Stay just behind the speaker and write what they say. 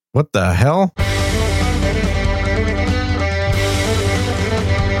What the hell?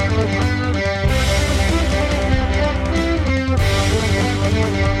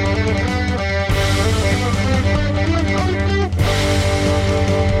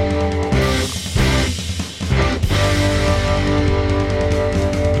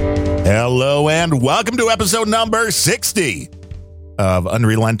 Hello and welcome to episode number 60 of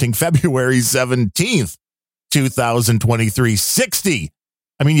Unrelenting, February 17th, 2023. 60.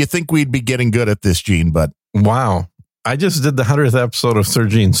 I mean, you think we'd be getting good at this, Gene, but... Wow. I just did the 100th episode of Sir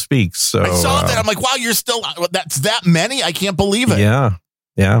Gene Speaks, so... I saw that. I'm like, wow, you're still... That's that many? I can't believe it. Yeah.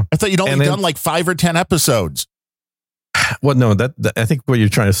 I thought you'd only done like 5 or 10 episodes. Well, no, that I think what you're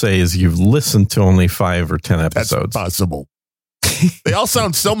trying to say is you've listened to only 5 or 10 episodes. That's possible. They all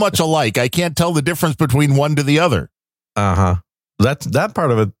sound so much alike. I can't tell the difference between one to the other. Uh-huh. That part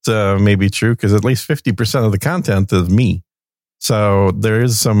of it may be true because at least 50% of the content is me. So there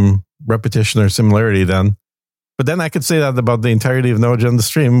is some repetition or similarity then. But then I could say that about the entirety of No Agenda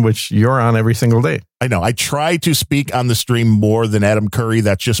Stream, which you're on every single day. I know. I try to speak on the stream more than Adam Curry.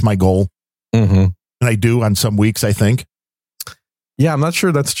 That's just my goal. Mm-hmm. And I do on some weeks, I think. Yeah, I'm not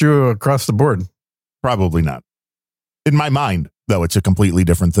sure that's true across the board. Probably not. In my mind, though, it's a completely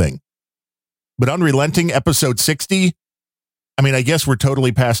different thing. But Unrelenting, episode 60, I mean, I guess we're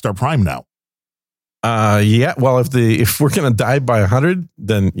totally past our prime now. Yeah. Well, if we're going to die by 100,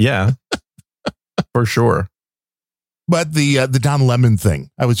 then yeah, for sure. But the Don Lemon thing,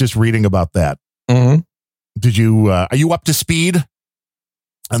 I was just reading about that. Mm-hmm. Did you, are you up to speed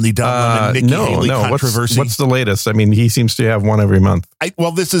on the Don Lemon, Nikki Haley controversy? What's the latest? I mean, he seems to have one every month.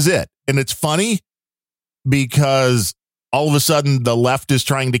 Well, this is it. And it's funny because all of a sudden the left is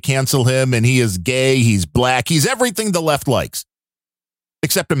trying to cancel him and he is gay. He's black. He's everything the left likes,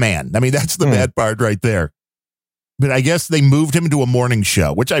 except a man. I mean, that's the bad part right there. But I guess they moved him to a morning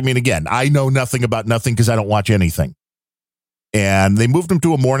show, which I mean, again, I know nothing about nothing because I don't watch anything. And they moved him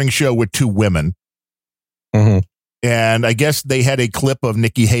to a morning show with 2 women. Mm-hmm. And I guess they had a clip of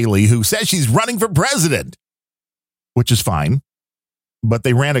Nikki Haley who says she's running for president, which is fine. But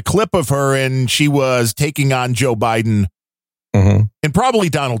they ran a clip of her and she was taking on Joe Biden and probably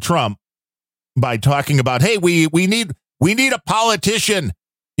Donald Trump by talking about, hey, we need a politician.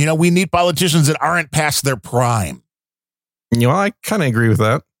 You know, we need politicians that aren't past their prime. You know, I kind of agree with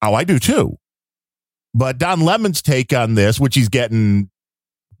that. Oh, I do too. But Don Lemon's take on this, which he's getting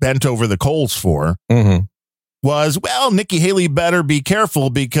bent over the coals for, was, well, Nikki Haley better be careful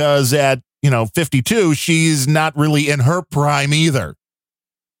because at, 52, she's not really in her prime either.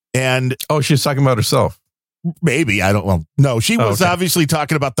 And she's talking about herself. Maybe. I don't know. No, she was obviously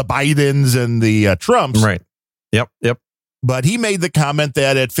talking about the Bidens and the Trumps. Right. Yep. But he made the comment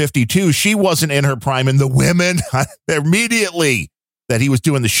that at 52, she wasn't in her prime. And the women immediately that he was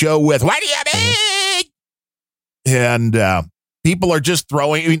doing the show with, what do you mean? And people are just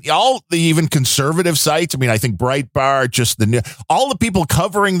throwing, I mean, all the even conservative sites. I mean, I think Breitbart, all the people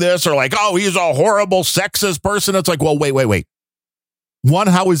covering this are like, oh, he's a horrible sexist person. It's like, well, wait. One,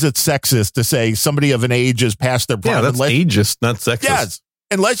 how is it sexist to say somebody of an age is past their prime? Yeah, that's ageist, not sexist. Yes,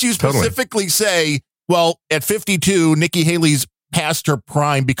 unless you specifically say, well, at 52, Nikki Haley's past her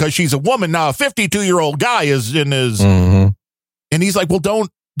prime because she's a woman. Now, a 52-year-old guy is in his... And he's like, well,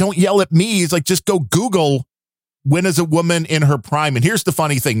 don't yell at me. He's like, just go Google, when is a woman in her prime? And here's the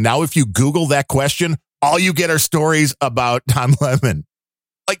funny thing. Now, if you Google that question, all you get are stories about Don Lemon.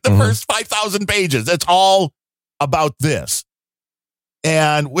 Like the first 5,000 pages. It's all about this.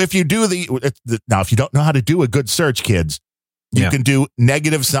 And if you do now, if you don't know how to do a good search, kids, you can do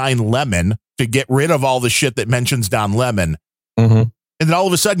 $Lemon to get rid of all the shit that mentions Don Lemon. And then all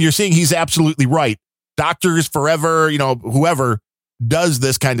of a sudden you're seeing he's absolutely right. Doctors forever, whoever does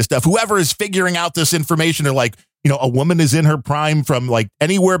this kind of stuff, whoever is figuring out this information are like, a woman is in her prime from like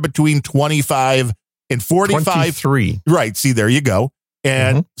anywhere between 25 and 45. 23. Right. See, there you go.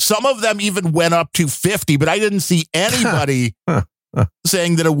 And some of them even went up to 50, but I didn't see anybody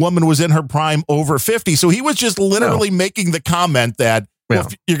saying that a woman was in her prime over 50. So he was just literally making the comment that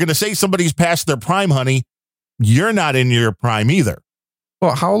if you're going to say somebody's past their prime, honey, you're not in your prime either.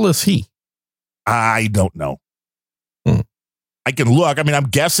 Well, how old is he? I don't know. I can look. I mean, I'm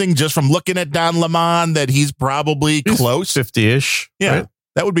guessing just from looking at Don Lemon that he's probably close. 50-ish. Yeah, right?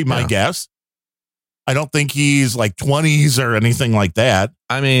 That would be my guess. I don't think he's like 20s or anything like that.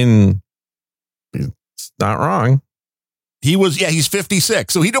 I mean, it's not wrong. He's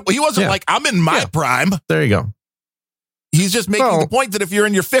 56. So he wasn't like, I'm in my prime. There you go. He's just making the point that if you're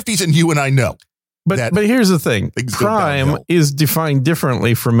in your 50s, and you and I know. But here's the thing. Prime is defined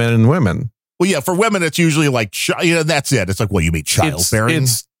differently for men and women. Well, yeah, for women, it's usually like, that's it. It's like, well, you mean childbearing?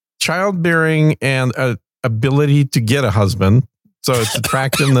 childbearing and ability to get a husband. So it's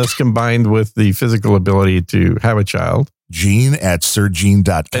attractiveness combined with the physical ability to have a child. Gene at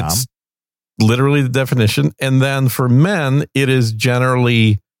sirgene.com. It's literally the definition. And then for men, it is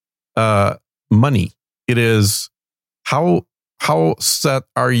generally money. It is how set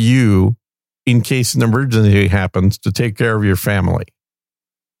are you in case an emergency happens to take care of your family.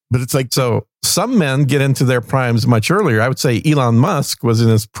 But it's like, so some men get into their primes much earlier. I would say Elon Musk was in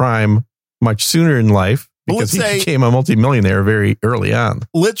his prime much sooner in life because he became a multimillionaire very early on.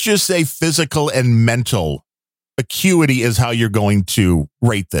 Let's just say physical and mental acuity is how you're going to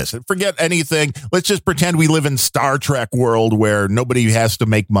rate this. And forget anything. Let's just pretend we live in Star Trek world where nobody has to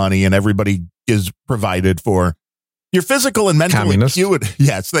make money and everybody is provided for. Your physical and mental acuity.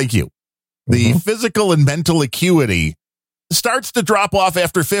 Yes, thank you. The physical and mental acuity starts to drop off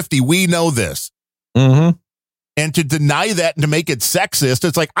after 50. We know this. Mm-hmm. And to deny that and to make it sexist,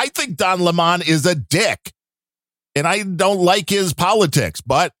 it's like, I think Don Lemon is a dick. And I don't like his politics,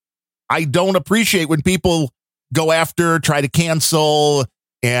 but I don't appreciate when people go after, try to cancel,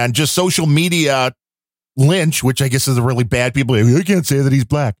 and just social media lynch, which I guess is a really bad people. I can't say that he's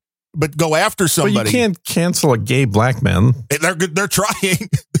black, but go after somebody. But you can't cancel a gay black man. They're trying.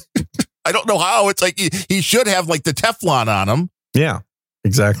 I don't know how. It's like he should have like the Teflon on him. Yeah,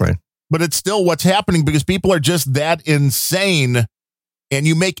 exactly. But it's still what's happening because people are just that insane. And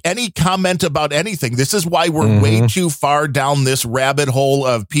you make any comment about anything. This is why we're way too far down this rabbit hole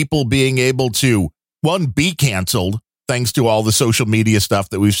of people being able to, one, be canceled thanks to all the social media stuff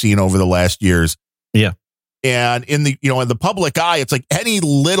that we've seen over the last years. Yeah. And in the public eye, it's like any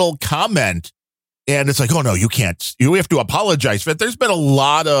little comment. And it's like, oh, no, you can't. You have to apologize for it. There's been a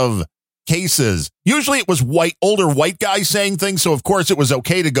lot of cases. Usually it was older white guys saying things. So, of course, it was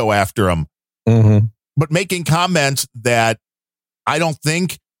okay to go after them. Mm-hmm. But making comments that I don't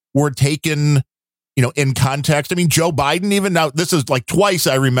think were taken, in context. I mean, Joe Biden, even now, this is like twice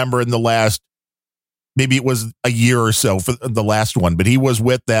I remember in the last, maybe it was a year or so for the last one, but he was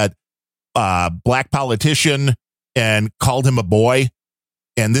with that black politician and called him a boy.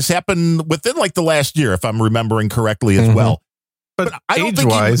 And this happened within like the last year, if I'm remembering correctly as well. But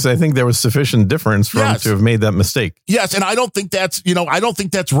age-wise, I think there was sufficient difference for him to have made that mistake. Yes, and I don't think that's, I don't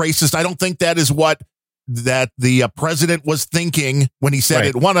think that's racist. I don't think that is what that the president was thinking when he said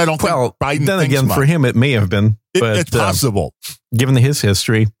it. One, I don't think Biden then thinks again, much. For him, it may have been. But, it's possible. Given his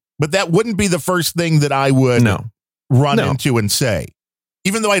history. But that wouldn't be the first thing that I would run into and say.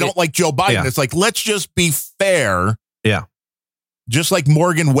 Even though I don't like Joe Biden, it's like, let's just be fair. Yeah. Just like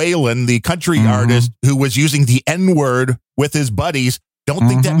Morgan Wallen, the country artist who was using the N-word with his buddies. Don't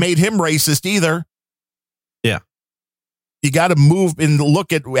think that made him racist either. Yeah. You got to move and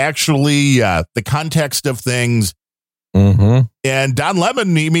look at actually the context of things. And Don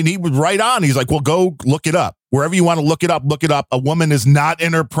Lemon, he was right on. He's like, well, go look it up. Wherever you want to look it up, look it up. A woman is not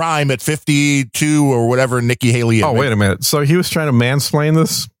in her prime at 52 or whatever Nikki Haley is. Oh, wait a minute. So he was trying to mansplain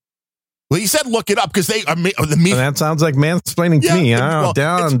this? Well, he said look it up because that sounds like mansplaining to me. Oh,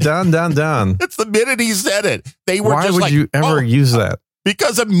 down. It's the minute he said it. Why would you ever use that?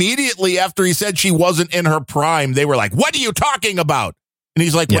 Because immediately after he said she wasn't in her prime, they were like, what are you talking about? And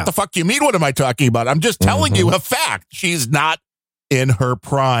he's like, what the fuck do you mean? What am I talking about? I'm just telling you a fact. She's not in her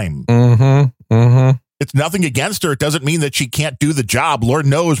prime. It's nothing against her. It doesn't mean that she can't do the job. Lord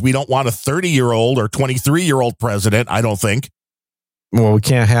knows we don't want a 30-year-old or 23-year-old president, I don't think. Well, we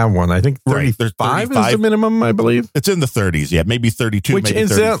can't have one. I think 35 is the minimum, I believe. It's in the 30s, yeah. Maybe 32, which maybe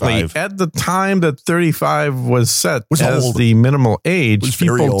incidentally, 35. at the time that 35 was set as the minimal age,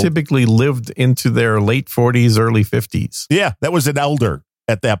 people typically lived into their late 40s, early 50s. Yeah, that was an elder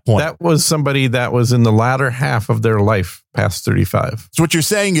at that point. That was somebody that was in the latter half of their life past 35. So what you're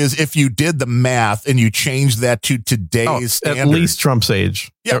saying is if you did the math and you changed that to today's standard, at least Trump's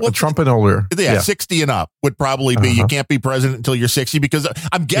age. Yeah, Trump and older. Yeah, 60 and up would probably be. You can't be president until you're 60 because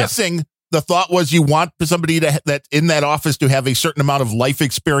I'm guessing the thought was you want somebody that in that office to have a certain amount of life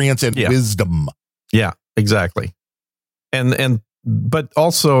experience and wisdom. Yeah, exactly. But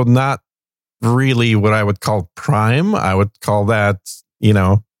also not really what I would call prime. I would call that,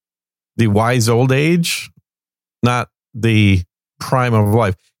 the wise old age, not the prime of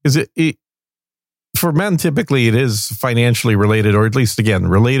life. Because for men, typically it is financially related, or at least, again,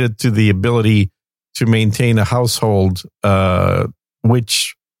 related to the ability to maintain a household,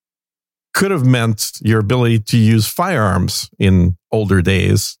 which could have meant your ability to use firearms in older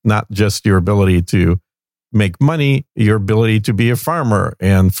days, not just your ability to make money, your ability to be a farmer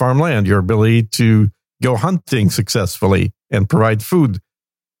and farmland, your ability to go hunting successfully and provide food.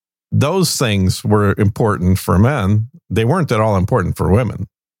 Those things were important for men. They weren't at all important for women.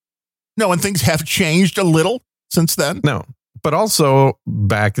 No, and things have changed a little since then. No, but also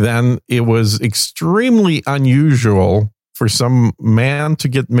back then, it was extremely unusual for some man to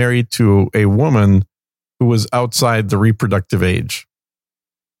get married to a woman who was outside the reproductive age.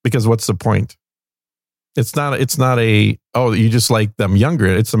 Because what's the point? It's not you just like them younger.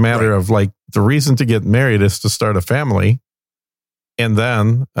 It's a matter of like the reason to get married is to start a family. And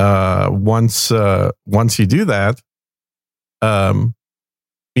then once you do that,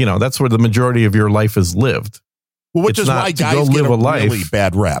 that's where the majority of your life is lived. Well, which is why guys get a really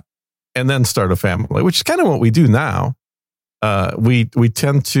bad rap. And then start a family, which is kind of what we do now. We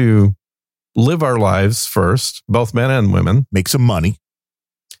tend to live our lives first, both men and women. Make some money.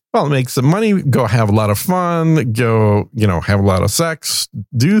 Well, make some money, go have a lot of fun, go, have a lot of sex,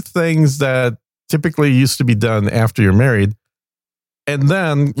 do things that typically used to be done after you're married. And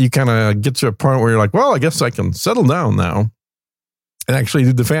then you kind of get to a point where you're like, well, I guess I can settle down now and actually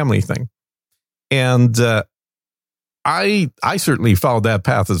do the family thing. And I certainly followed that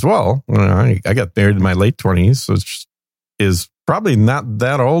path as well. I got married in my late 20s, which is probably not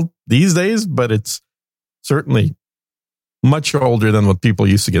that old these days, but it's certainly much older than what people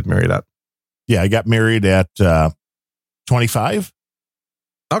used to get married at. Yeah, I got married at 25.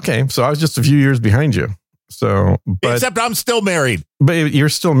 Okay, so I was just a few years behind you. Except I'm still married. But you're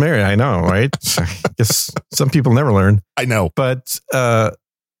still married, I know, right? I guess some people never learn. I know. But I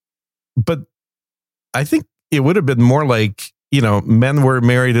think it would have been more like, men were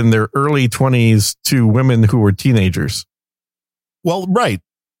married in their early 20s to women who were teenagers. Well, right.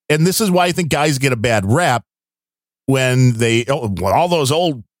 And this is why I think guys get a bad rap when all those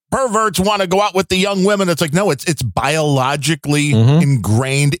old perverts want to go out with the young women. It's like, no, it's biologically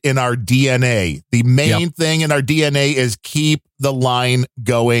ingrained in our DNA. The main thing in our DNA is keep the line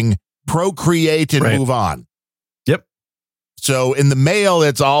going, procreate and move on. Yep. So in the male,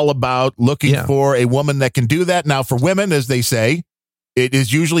 it's all about looking for a woman that can do that. Now for women, as they say, it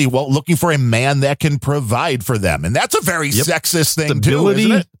is usually looking for a man that can provide for them. And that's a very sexist thing too,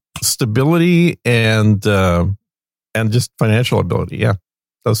 isn't it? Stability and just financial ability. Yeah.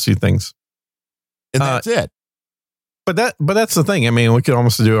 Those two things. And that's it. But that's the thing. I mean, we could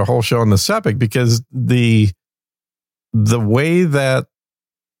almost do a whole show on this topic because the way that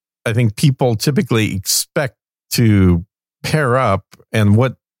I think people typically expect to pair up and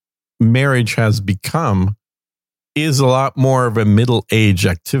what marriage has become is a lot more of a middle-age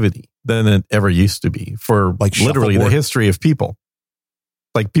activity than it ever used to be for like literally the history of people.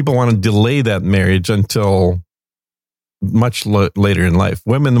 Like people want to delay that marriage until much later in life.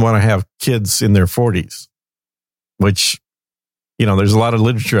 Women want to have kids in their 40s, which, there's a lot of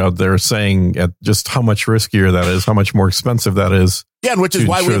literature out there saying at just how much riskier that is, how much more expensive that is. Yeah, and which is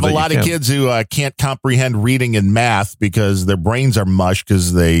why we have a lot of kids who can't comprehend reading and math because their brains are mush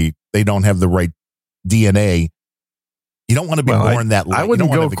because they don't have the right DNA. You don't want to be born that late. I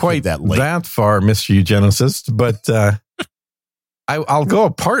wouldn't go quite that far, Mr. Eugenicist, but I'll go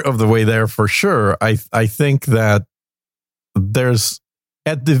a part of the way there for sure. I think that there's,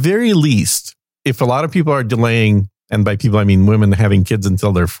 at the very least, if a lot of people are delaying, and by people I mean women having kids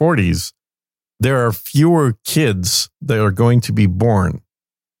until their 40s, there are fewer kids that are going to be born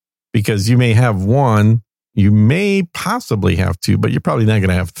because you may have one, you may possibly have two, but you're probably not going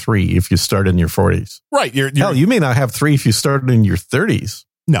to have three if you start in your 40s. Right. Hell, you may not have three if you started in your 30s.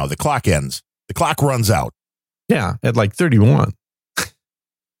 No, the clock ends. The clock runs out. Yeah, at like 31.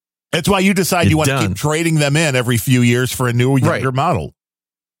 That's why you decide you want to keep trading them in every few years for a new, younger model.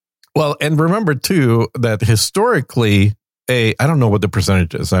 Well, and remember, too, that historically, I don't know what the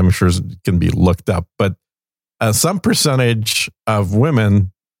percentage is. I'm sure it can be looked up. But some percentage of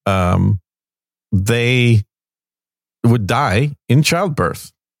women, they would die in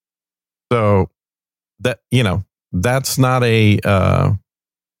childbirth. So that, that's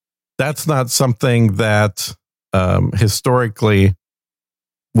not something that historically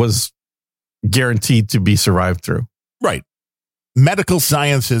was guaranteed to be survived through. Right. Medical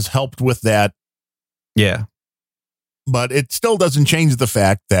science has helped with that. Yeah. But it still doesn't change the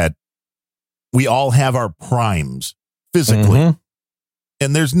fact that we all have our primes physically.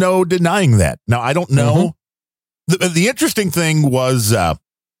 And there's no denying that. Now, I don't know. The interesting thing was, on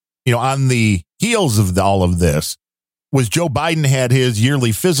the heels of all of this was Joe Biden had his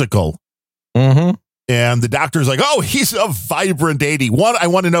yearly physical. And the doctor's like, oh, he's a vibrant 80. I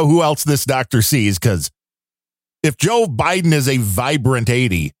want to know who else this doctor sees, because if Joe Biden is a vibrant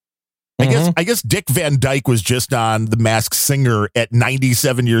 80, I guess Dick Van Dyke was just on The Masked Singer at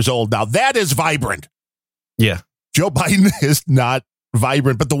 97 years old. Now, that is vibrant. Yeah. Joe Biden is not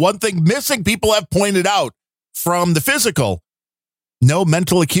vibrant. But the one thing missing, people have pointed out from the physical, No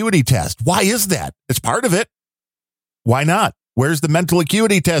mental acuity test. Why is that? It's part of it. Why not? Where's the mental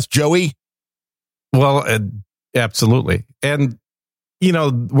acuity test, Joey? Well, absolutely. And,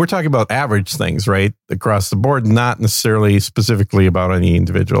 we're talking about average things, right? Across the board, not necessarily specifically about any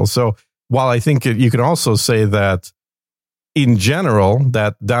individual. So while I think you can also say that in general,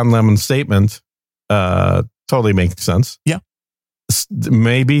 that Don Lemon statement totally makes sense. Yeah.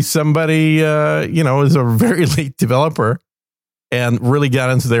 Maybe somebody, is a very late developer and really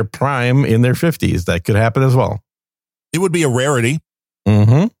got into their prime in their 50s. That could happen as well. It would be a rarity.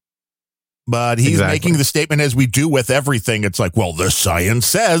 Mm-hmm. But he's making the statement, as we do with everything. It's like, well, the science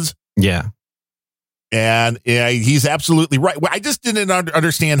says. Yeah. And he's absolutely right. I just didn't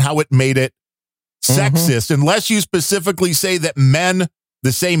understand how it made it sexist, unless you specifically say that men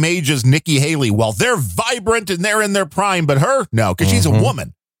the same age as Nikki Haley, well, they're vibrant and they're in their prime, but her, no, because she's a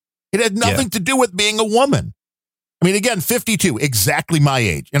woman. It had nothing to do with being a woman. I mean, again, 52, exactly my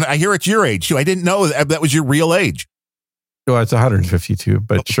age. And I hear it's your age, too. I didn't know that was your real age. Well, it's 152,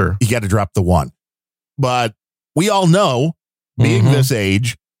 but sure. You got to drop the one. But we all know, being this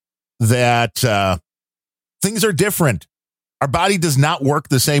age, that things are different. Our body does not work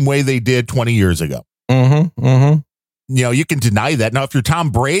the same way they did 20 years ago. You can deny that. Now, if you're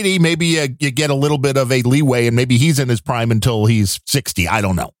Tom Brady, maybe you get a little bit of a leeway, and maybe he's in his prime until he's 60. I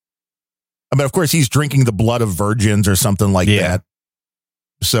don't know. I mean, of course, he's drinking the blood of virgins or something like that.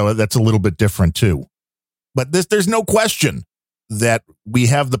 So that's a little bit different, too. But there's no question that we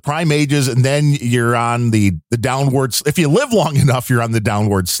have the prime ages, and then you're on the downward. If you live long enough, you're on the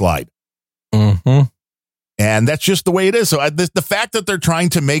downward slide. And that's just the way it is. So the fact that they're trying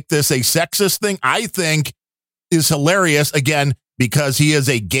to make this a sexist thing, I think, is hilarious, again, because he is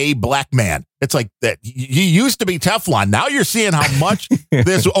a gay black man. It's like that. He used to be Teflon. Now you're seeing how much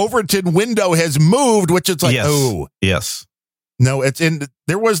this Overton window has moved, which it's like, oh. Yes. No, it's in.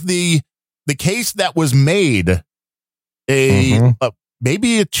 There was the case that was made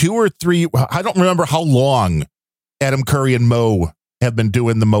maybe a 2 or 3. I don't remember how long Adam Curry and Mo have been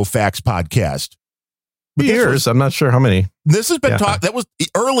doing the Mo Facts podcast. Years. I'm not sure how many. This has been talked. That was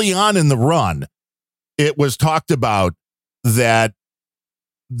early on in the run. It was talked about that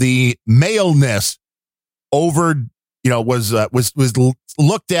the maleness was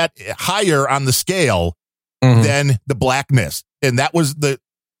looked at higher on the scale than the blackness. And that was they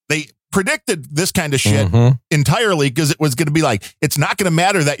predicted this kind of shit entirely, because it was going to be like, it's not going to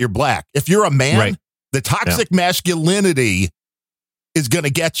matter that you're black. If you're a man, the toxic masculinity is going to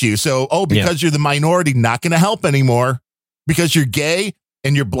get you. So, because you're the minority, not going to help anymore. Because you're gay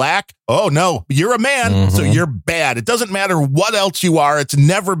and you're black, oh no, you're a man, so you're bad. It doesn't matter what else you are. It's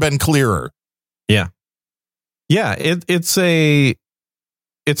never been clearer. Yeah. Yeah, it's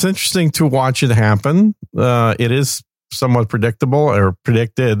interesting to watch it happen. It is somewhat predictable, or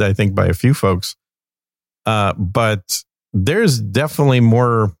predicted, I think, by a few folks. But there's definitely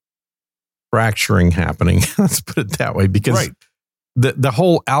more fracturing happening. Let's put it that way, because the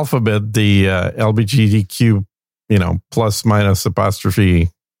whole alphabet, the LGBTQ, plus, minus, apostrophe,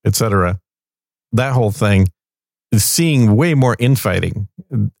 etc., that whole thing is seeing way more infighting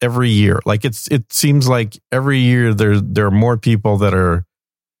every year. Like it seems like every year there are more people that are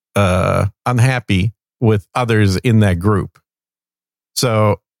unhappy with others in that group.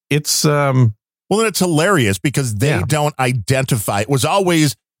 So it's and it's hilarious because they don't identify. It was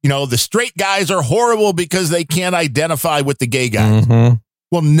always, the straight guys are horrible because they can't identify with the gay guys.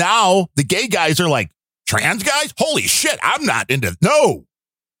 Well, now the gay guys are like, trans guys? Holy shit, I'm not into no.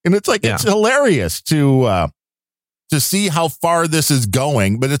 And it's like, it's hilarious to see how far this is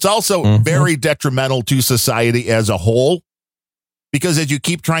going, but it's also very detrimental to society as a whole, because as you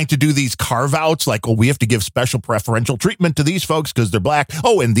keep trying to do these carve outs, like, we have to give special preferential treatment to these folks because they're black.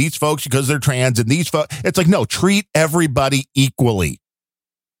 Oh, and these folks because they're trans, and these folks. It's like, no, treat everybody equally.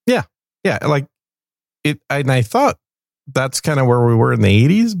 Yeah. Yeah. Like and I thought that's kind of where we were in the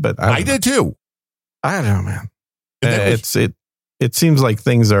 80s, but I did too. I don't know, man. It seems like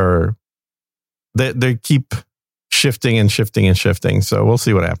things are, they keep shifting and shifting and shifting. So we'll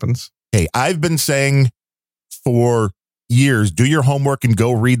see what happens. Hey, I've been saying for years, do your homework and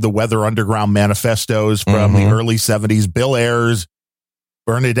go read the Weather Underground manifestos from the early 70s. Bill Ayers,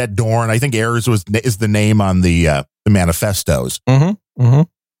 Bernadette Dorn. I think Ayers is the name on the manifestos.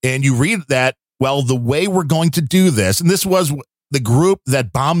 And you read that, well, the way we're going to do this, and this was the group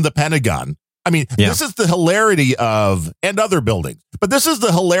that bombed the Pentagon. I mean, this is the hilarity of, and other buildings, but this is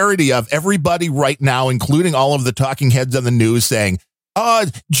the hilarity of everybody right now, including all of the talking heads on the news, saying,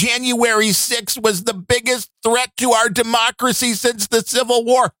 January 6th was the biggest threat to our democracy since the Civil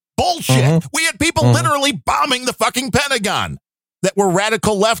War. Bullshit. We had people literally bombing the fucking Pentagon. that were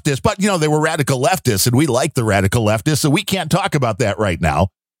radical leftists, but they were radical leftists, and we like the radical leftists, so we can't talk about that right now.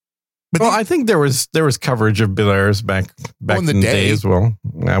 But I think there was coverage of Bill Ayers back in the day as well.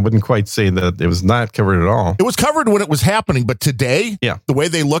 I wouldn't quite say that it was not covered at all. It was covered when it was happening, but today, the way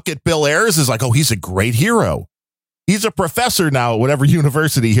they look at Bill Ayers is like, oh, he's a great hero. He's a professor now at whatever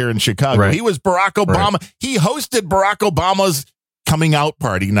university here in Chicago. Right. He was Barack Obama. Right. He hosted Barack Obama's coming out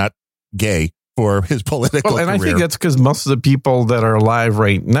party, not gay, for his political career. I think that's because most of the people that are alive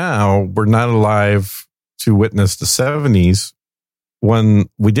right now were not alive to witness the 70s. When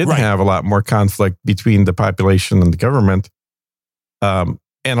we did have a lot more conflict between the population and the government, and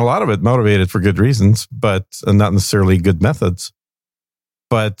a lot of it motivated for good reasons, but not necessarily good methods.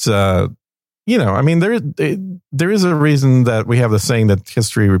 But I mean, there is a reason that we have the saying that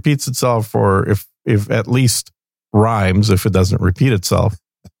history repeats itself, or if at least rhymes, if it doesn't repeat itself,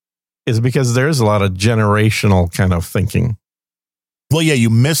 is because there is a lot of generational kind of thinking. Well, yeah,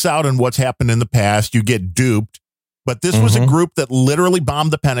 you miss out on what's happened in the past. You get duped. But this was a group that literally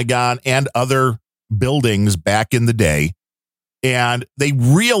bombed the Pentagon and other buildings back in the day. And they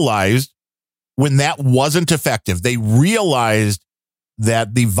realized when that wasn't effective, they realized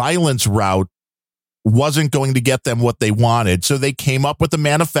that the violence route wasn't going to get them what they wanted. So they came up with a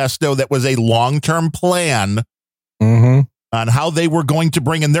manifesto that was a long-term plan on how they were going to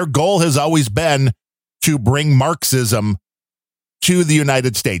bring, and their goal has always been to bring Marxism to the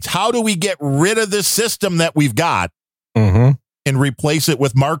United States. How do we get rid of this system that we've got and replace it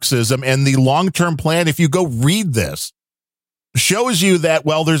with Marxism? And the long-term plan, if you go read this, shows you that,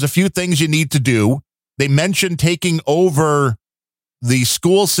 well, there's a few things you need to do. They mentioned taking over the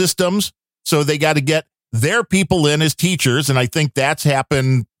school systems, so they got to get their people in as teachers, and I think that's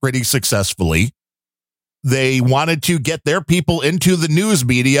happened pretty successfully. They wanted to get their people into the news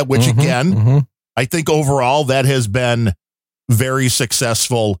media, which again, I think overall that has been very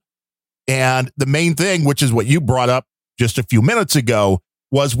successful. And the main thing, which is what you brought up just a few minutes ago,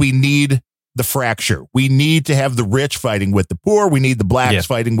 was we need the fracture. We need to have the rich fighting with the poor. We need the blacks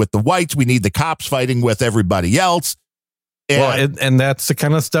fighting with the whites. We need the cops fighting with everybody else. And that's the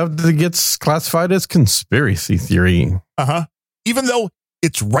kind of stuff that gets classified as conspiracy theory. Even though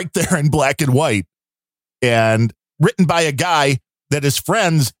it's right there in black and white and written by a guy that is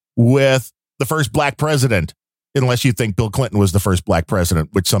friends with the first black president, unless you think Bill Clinton was the first black president,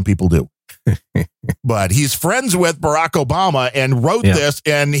 which some people do. But he's friends with Barack Obama and wrote this,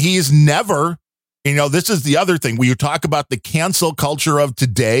 and he's never, this is the other thing. When you talk about the cancel culture of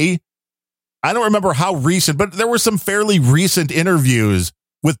today, I don't remember how recent, but there were some fairly recent interviews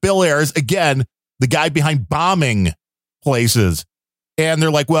with Bill Ayers, again, the guy behind bombing places. And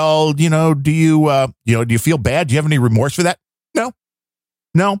they're like, well, do you feel bad? Do you have any remorse for that?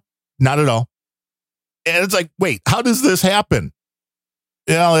 No, not at all. And it's like, wait, how does this happen?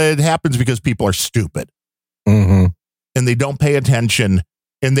 It happens because people are stupid and they don't pay attention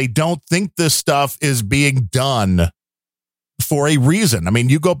and they don't think this stuff is being done for a reason. I mean,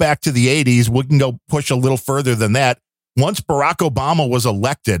 you go back to the 80s, we can go push a little further than that. Once Barack Obama was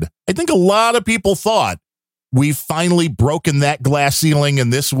elected, I think a lot of people thought we've finally broken that glass ceiling.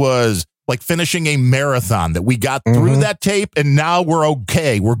 And this was like finishing a marathon, that we got through that tape and now we're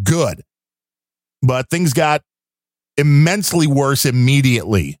okay. We're good. But things got immensely worse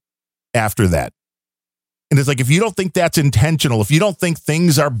immediately after that. And it's like, if you don't think that's intentional, if you don't think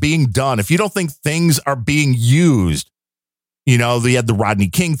things are being done, if you don't think things are being used, you had the Rodney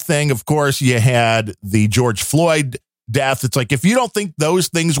King thing. Of course, you had the George Floyd death. It's like, if you don't think those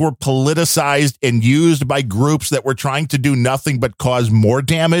things were politicized and used by groups that were trying to do nothing but cause more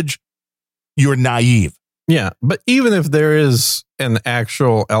damage, you're naive. Yeah. But even if there is an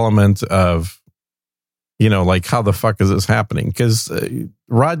actual element of, like, how the fuck is this happening? Because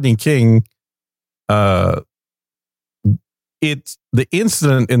Rodney King, the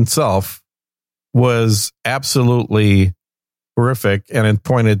incident itself was absolutely horrific, and it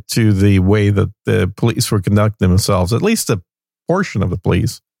pointed to the way that the police were conducting themselves, at least a portion of the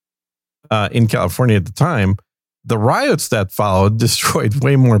police in California at the time. The riots that followed destroyed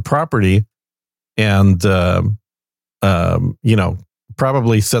way more property and,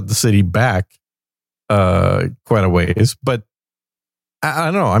 probably set the city back quite a ways. But I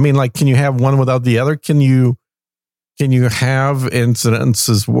don't know. I mean, like, can you have one without the other? Can you have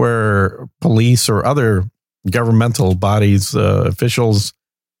incidences where police or other governmental bodies, officials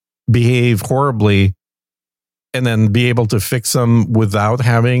behave horribly and then be able to fix them without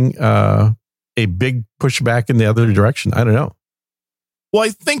having a big pushback in the other direction? I don't know. Well, I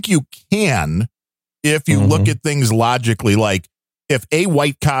think you can if you look at things logically. Like, if a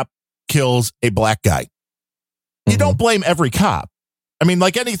white cop kills a black guy, you don't blame every cop. I mean,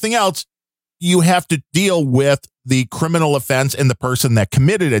 like anything else, you have to deal with the criminal offense and the person that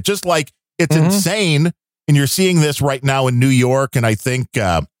committed it. Just like it's insane. And you're seeing this right now in New York. And I think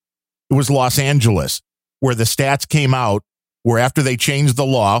it was Los Angeles where the stats came out where after they changed the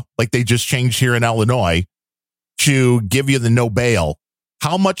law, like they just changed here in Illinois to give you the no bail,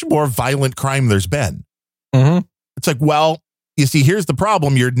 how much more violent crime there's been. It's like, well, you see, here's the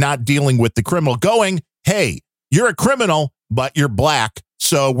problem. You're not dealing with the criminal going, hey, you're a criminal, but you're black.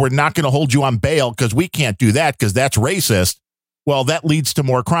 So we're not going to hold you on bail because we can't do that because that's racist. Well, that leads to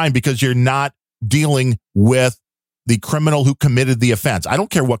more crime because you're not dealing with the criminal who committed the offense. I don't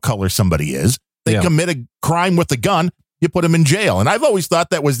care what color somebody is. They commit a crime with a gun, you put them in jail. And I've always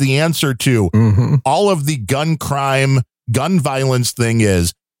thought that was the answer to all of the gun crime, gun violence thing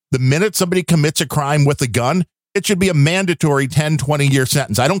is the minute somebody commits a crime with a gun, it should be a mandatory 10, 20-year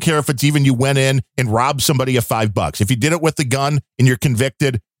sentence. I don't care if it's even you went in and robbed somebody of $5. If you did it with the gun and you're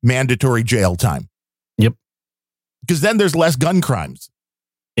convicted, mandatory jail time. Yep. Because then there's less gun crimes.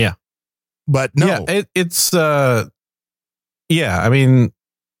 Yeah. But no. Yeah, I mean,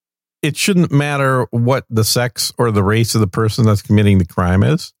 it shouldn't matter what the sex or the race of the person that's committing the crime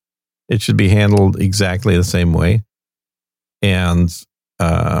is. It should be handled exactly the same way. And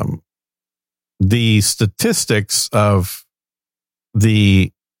the statistics of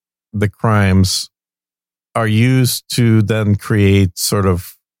the crimes are used to then create sort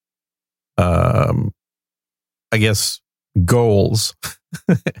of, I guess, goals.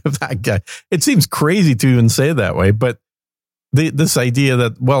 That guy. It seems crazy to even say it that way, but this idea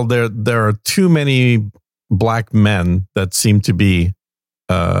that, well, there are too many black men that seem to be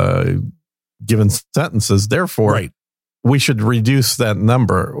given sentences, therefore we should reduce that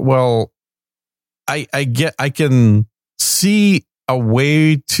number. Well, I can see a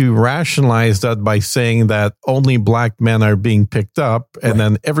way to rationalize that by saying that only black men are being picked up, and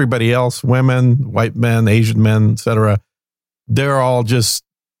then everybody else, women, white men, Asian men, etc., they're all just,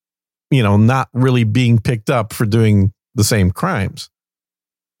 not really being picked up for doing the same crimes.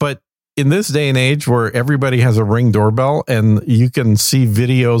 But in this day and age where everybody has a Ring doorbell and you can see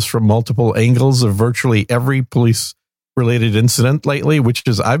videos from multiple angles of virtually every police related incident lately, which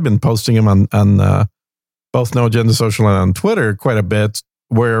is I've been posting them on both No Agenda Social and on Twitter quite a bit,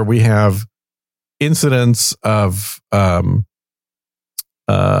 where we have incidents of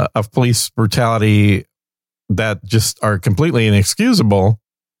police brutality that just are completely inexcusable,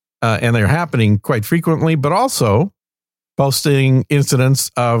 and they're happening quite frequently, but also posting incidents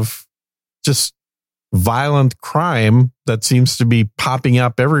of just violent crime that seems to be popping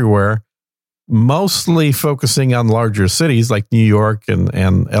up everywhere, mostly focusing on larger cities like New York and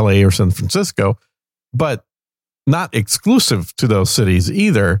LA or San Francisco, but not exclusive to those cities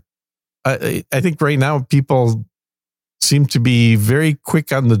either. I think right now people seem to be very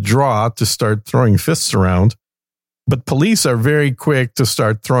quick on the draw to start throwing fists around, but police are very quick to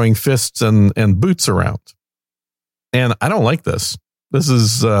start throwing fists and boots around. And I don't like this. This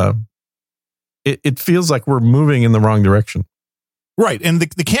is, it feels like we're moving in the wrong direction. Right. And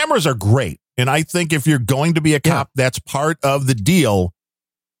the cameras are great. And I think if you're going to be a cop, that's part of the deal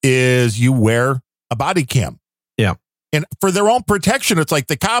is you wear a body cam. Yeah. And for their own protection, it's like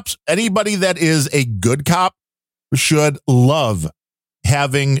the cops, anybody that is a good cop should love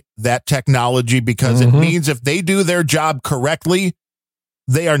having that technology because it means if they do their job correctly,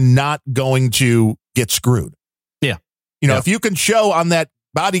 they are not going to get screwed. Yeah. If you can show on that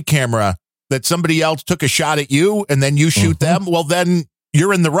body camera that somebody else took a shot at you and then you shoot them, well, then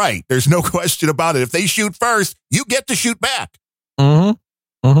you're in the right. There's no question about it. If they shoot first, you get to shoot back.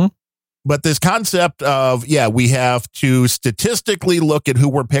 But this concept of, we have to statistically look at who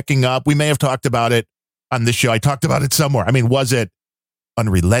we're picking up. We may have talked about it on this show. I talked about it somewhere. I mean, was it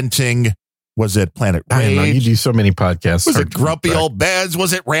Unrelenting? Was it Planet Rage? I don't know. You do so many podcasts. Was it Grumpy Old Beds?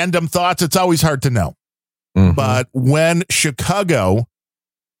 Was it Random Thoughts? It's always hard to know. But when Chicago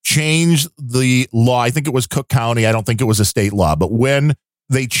changed the law, I think it was Cook County. I don't think it was a state law. But when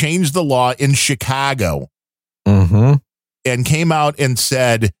they changed the law in Chicago and came out and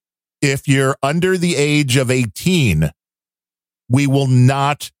said, if you're under the age of 18, we will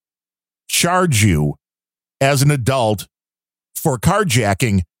not charge you as an adult for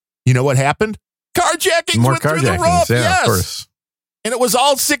carjacking. You know what happened? Carjackings went through the roof. Yeah, of course. And it was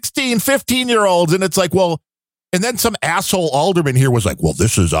all 16, 15-year-olds. And it's like, well, and then some asshole alderman here was like, well,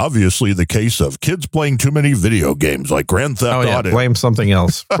 this is obviously the case of kids playing too many video games like Grand Theft Auto. Blame something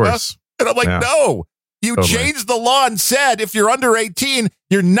else, of course. And I'm like, no, you changed the law and said if you're under 18,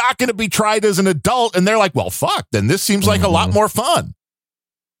 you're not going to be tried as an adult. And they're like, well, fuck, then this seems like a lot more fun.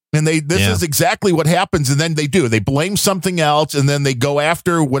 And this is exactly what happens. And then they blame something else, and then they go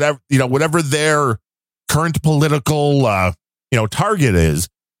after whatever their current political, target is.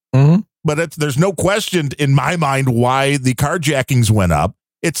 Mm-hmm. But there's no question in my mind why the carjackings went up.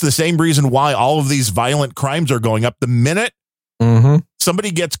 It's the same reason why all of these violent crimes are going up. The minute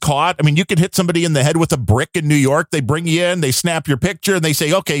somebody gets caught, I mean, you can hit somebody in the head with a brick in New York. They bring you in, they snap your picture, and they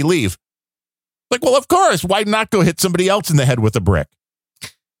say, okay, leave. Like, well, of course. Why not go hit somebody else in the head with a brick?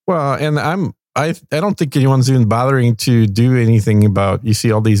 Well, and I don't think anyone's even bothering to do anything about, you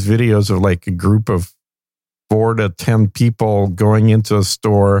see all these videos of like a group of 4 to 10 people going into a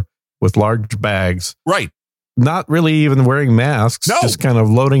store with large bags. Right. Not really even wearing masks, just kind of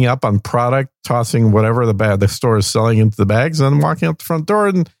loading up on product, tossing whatever the store is selling into the bags, and then walking out the front door,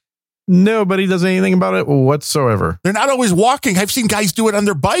 and nobody does anything about it whatsoever. They're not always walking. I've seen guys do it on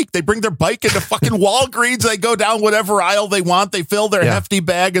their bike. They bring their bike into fucking Walgreens. They go down whatever aisle they want. They fill their hefty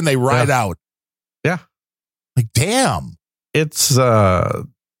bag and they ride out. Yeah. Like, damn. It's,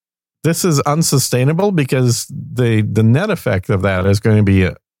 this is unsustainable because the net effect of that is going to be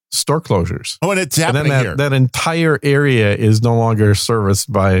store closures. Oh, and it's happening here. That entire area is no longer serviced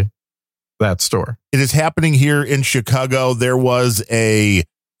by that store. It is happening here in Chicago. There was I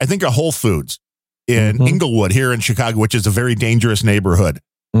think a Whole Foods in Inglewood here in Chicago, which is a very dangerous neighborhood.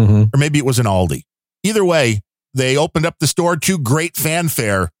 Or maybe it was an Aldi. Either way, they opened up the store to great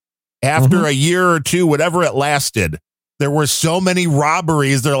fanfare. After a year or two, whatever it lasted, there were so many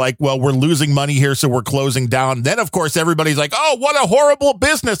robberies. They're like, well, we're losing money here, so we're closing down. Then, of course, everybody's like, oh, what a horrible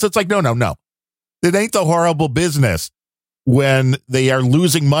business. It's like, no. It ain't the horrible business when they are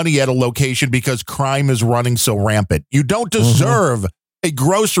losing money at a location because crime is running so rampant. You don't deserve a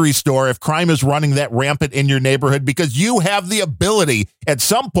grocery store if crime is running that rampant in your neighborhood, because you have the ability at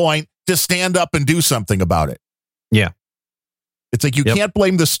some point to stand up and do something about it. Yeah. It's like you can't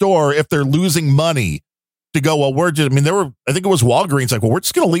blame the store if they're losing money to go, well, I think it was Walgreens, like, well, we're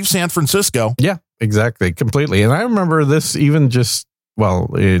just going to leave San Francisco. Yeah, exactly. Completely. And I remember this even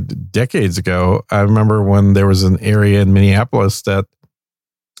decades ago. I remember when there was an area in Minneapolis that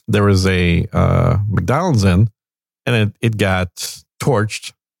there was a McDonald's in, and it got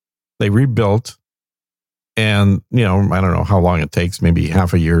torched. They rebuilt, and I don't know how long it takes, maybe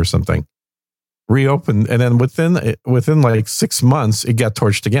half a year or something. Reopened, and then within like 6 months, it got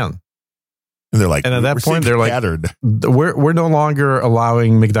torched again. And they're like, and at that point, they're like, we're no longer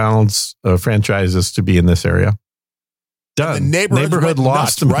allowing McDonald's franchises to be in this area. Done. The neighborhood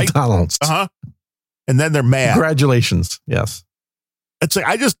lost to McDonald's. And then they're mad. Congratulations. Yes. It's like,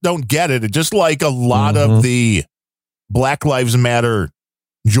 I just don't get it. It's just like a lot of the Black Lives Matter,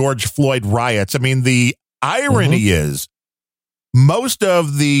 George Floyd riots. I mean, the irony is most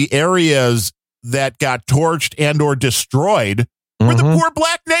of the areas that got torched and or destroyed were the poor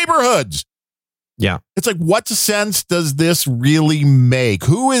black neighborhoods. Yeah. It's like, what sense does this really make?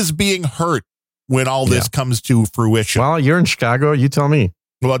 Who is being hurt when all this comes to fruition? Well, you're in Chicago. You tell me.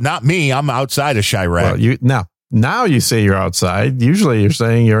 Well, not me. I'm outside of Chirac. Well, now you say you're outside. Usually you're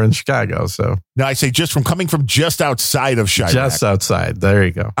saying you're in Chicago. So no, I say coming from just outside of Chirac. Just outside. There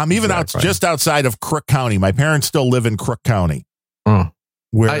you go. I'm even just outside of Crook County. My parents still live in Crook County.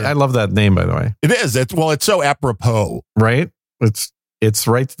 Where I love that name, by the way. It is. It's so apropos. Right? It's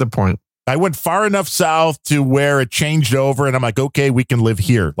right to the point. I went far enough south to where it changed over, and I'm like, okay, we can live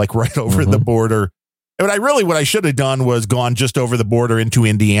here, like right over the border. And what I should have done was gone just over the border into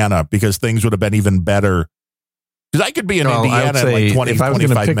Indiana, because things would have been even better. Because I could be in Indiana in like 20, 25 minutes. If I was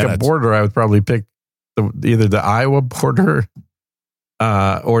going to pick a border, I would probably pick either the Iowa border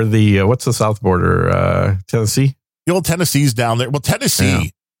or the, what's the south border? Tennessee? The old Tennessee's down there. Well,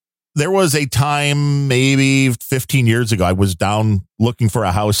 Tennessee, there was a time maybe 15 years ago, I was down looking for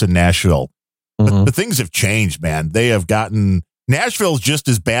a house in Nashville. But things have changed, man. They have gotten, Nashville's just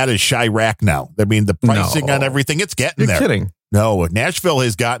as bad as Chirac now. I mean, the pricing on everything, it's getting there. You're kidding. No, Nashville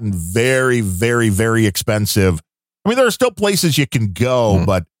has gotten very, very, very expensive. I mean, there are still places you can go,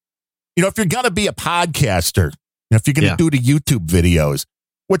 but, if you're going to be a podcaster, if you're going to do the YouTube videos,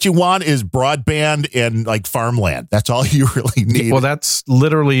 what you want is broadband and like farmland. That's all you really need. Well, that's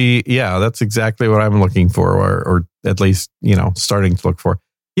literally, that's exactly what I'm looking for, or at least, starting to look for.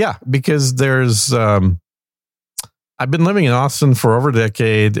 Yeah, because there's, I've been living in Austin for over a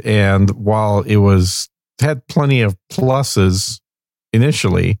decade, and while it had plenty of pluses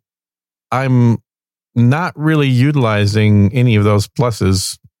initially, I'm not really utilizing any of those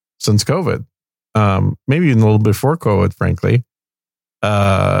pluses since COVID. Maybe even a little before COVID, frankly.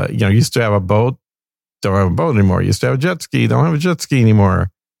 Used to have a boat, don't have a boat anymore. Used to have a jet ski, don't have a jet ski anymore.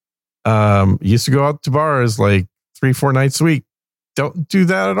 Used to go out to bars like 3-4 nights a week. don't do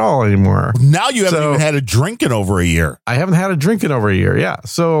that at all anymore. Now you haven't even had a drink in over a year. I haven't had a drink in over a year. Yeah.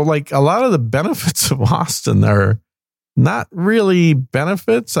 So like a lot of the benefits of Austin are not really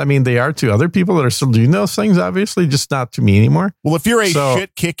benefits. I mean, they are to other people that are still doing those things, obviously, just not to me anymore. Well, if you're a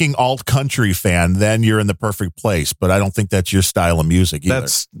shit-kicking alt-country fan, then you're in the perfect place. But I don't think that's your style of music either.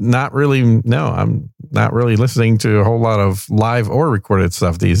 That's not really, no, I'm not really listening to a whole lot of live or recorded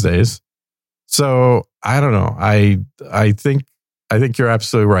stuff these days. So I don't know. I think you're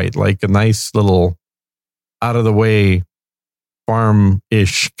absolutely right. Like a nice little out of the way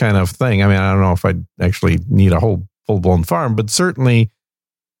farm-ish kind of thing. I mean, I don't know if I'd actually need a whole full-blown farm, but certainly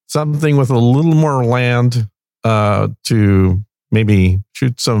something with a little more land to maybe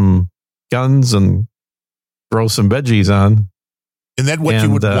shoot some guns and throw some veggies on. And then what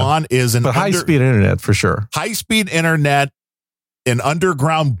you would want is high-speed internet for sure. High-speed internet, an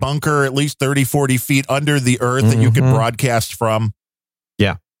underground bunker at least 30, 40 feet under the earth that you could broadcast from.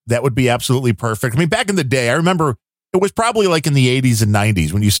 Yeah. That would be absolutely perfect. I mean, back in the day, I remember it was probably like in the 80s and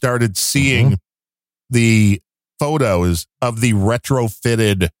 90s when you started seeing the photos of the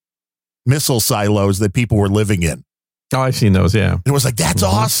retrofitted missile silos that people were living in. Oh, I've seen those. Yeah. It was like, that's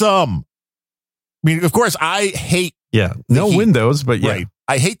awesome. I mean, of course, I hate. Yeah. No heat. Windows, but yeah. Right.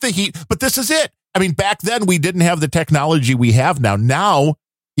 I hate the heat, but this is it. I mean, back then we didn't have the technology we have now. Now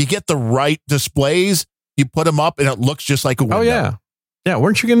you get the right displays, you put them up and it looks just like a window. Oh, yeah. Yeah.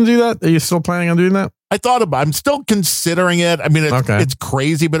 Weren't you going to do that? Are you still planning on doing that? I thought about it. I'm still considering it. I mean, it's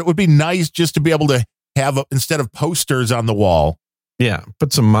crazy, but it would be nice just to be able to have, instead of posters on the wall. Yeah.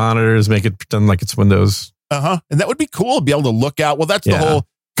 Put some monitors, make it pretend like it's Windows. And that would be cool to be able to look out. Well, that's the whole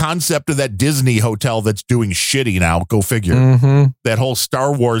concept of that Disney hotel that's doing shitty now. Go figure. That whole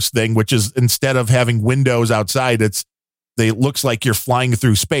Star Wars thing, which is instead of having windows outside, it looks like you're flying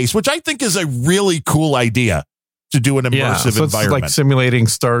through space, which I think is a really cool idea to do an immersive so environment. It's like simulating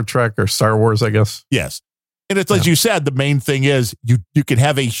Star Trek or Star Wars, I guess. Yes. And it's as you said, the main thing is you can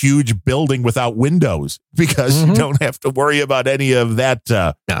have a huge building without windows because you don't have to worry about any of that.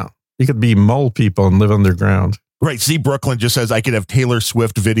 Yeah. You could be mole people and live underground. Right. See, Brooklyn just says I could have Taylor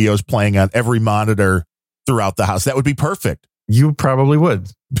Swift videos playing on every monitor throughout the house. That would be perfect. You probably would.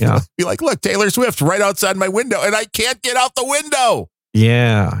 Yeah. Be like, look, Taylor Swift right outside my window and I can't get out the window.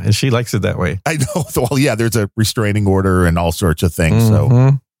 Yeah. And she likes it that way. I know. Well, yeah, there's a restraining order and all sorts of things.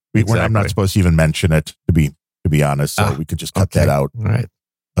 So I'm not supposed to even mention it to be honest. So we could just cut that out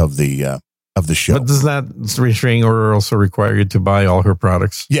of the show. But does that restraining order also require you to buy all her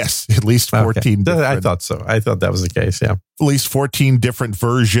products? Yes, at least 14. Okay. I thought so. I thought that was the case. Yeah. At least 14 different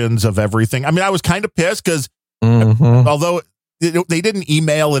versions of everything. I mean, I was kind of pissed because although they didn't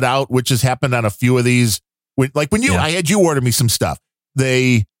email it out, which has happened on a few of these, I had you order me some stuff.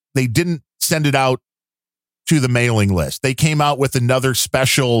 They didn't send it out to the mailing list. They came out with another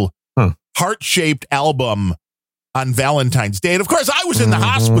special heart-shaped album on Valentine's Day. And of course, I was in the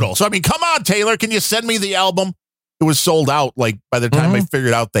hospital. So, I mean, come on, Taylor, can you send me the album? It was sold out like by the time I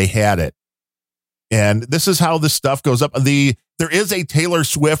figured out they had it. And this is how this stuff goes up. There is a Taylor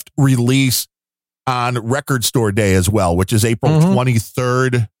Swift release on Record Store Day as well, which is April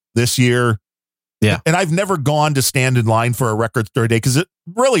 23rd this year. Yeah. And I've never gone to stand in line for a Record Store Day because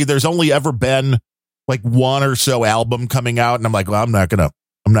there's only ever been like one or so album coming out. And I'm like, well, I'm not going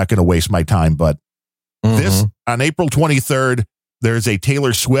to waste my time. But this on April 23rd, there's a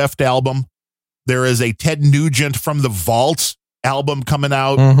Taylor Swift album. There is a Ted Nugent from the Vaults album coming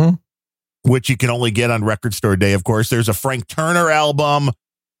out, which you can only get on Record Store Day. Of course, there's a Frank Turner album.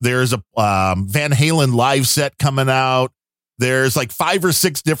 There's a Van Halen live set coming out. There's like 5 or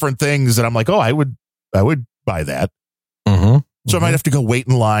 6 different things. And I'm like, oh, I would buy that. So I might have to go wait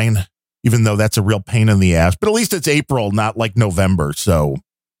in line, even though that's a real pain in the ass. But at least it's April, not like November. So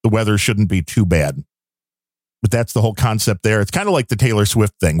the weather shouldn't be too bad. But that's the whole concept there. It's kind of like the Taylor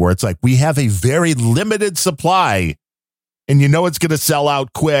Swift thing where it's like we have a very limited supply and you know it's going to sell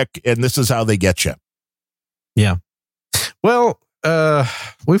out quick. And this is how they get you. Yeah. Well,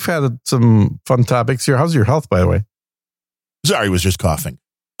 we've had some fun topics here. How's your health, by the way? Sorry, I was just coughing.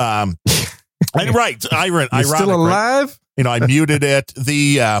 Right. You're still alive? Right? You know, I muted it.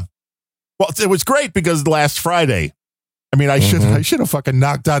 It was great because last Friday, I mean, I should have fucking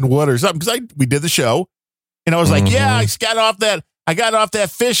knocked on wood or something because we did the show. And I was like, I got off that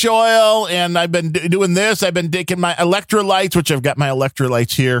fish oil and I've been doing this. I've been taking my electrolytes, which I've got my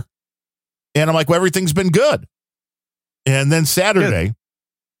electrolytes here. And I'm like, well, everything's been good. And then Saturday,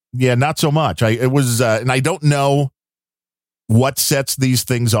 not so much. And I don't know what sets these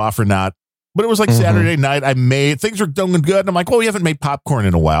things off or not, but it was like Saturday night. Things were doing good. And I'm like, well, we haven't made popcorn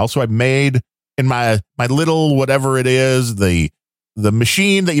in a while. So I made in my little, whatever it is, the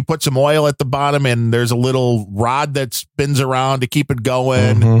machine that you put some oil at the bottom, and there's a little rod that spins around to keep it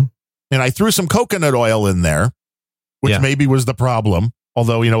going. Mm-hmm. And I threw some coconut oil in there, which maybe was the problem.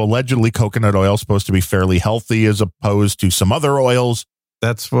 Although, allegedly coconut oil is supposed to be fairly healthy as opposed to some other oils.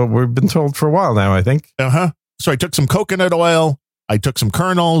 That's what we've been told for a while now, I think. So I took some coconut oil, I took some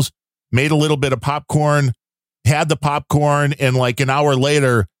kernels, made a little bit of popcorn, had the popcorn, and like an hour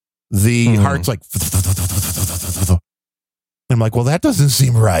later, the heart's like, I'm like, well, that doesn't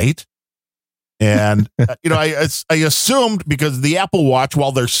seem right. And, I assumed because the Apple Watch,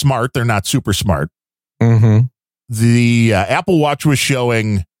 while they're smart, they're not super smart. Mm-hmm. The Apple Watch was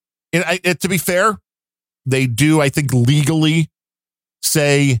showing, and to be fair, they do, I think, legally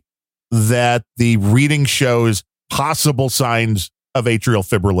say that the reading shows possible signs of atrial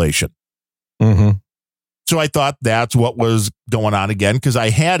fibrillation. Mm-hmm. So I thought that's what was going on again, because I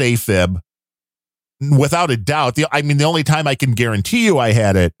had AFib without a doubt. The only time I can guarantee you I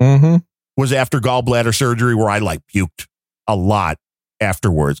had it was after gallbladder surgery, where I puked a lot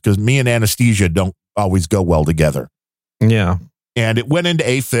afterwards, because me and anesthesia don't always go well together. Yeah. And it went into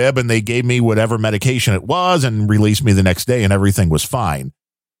AFib, and they gave me whatever medication it was and released me the next day, and everything was fine.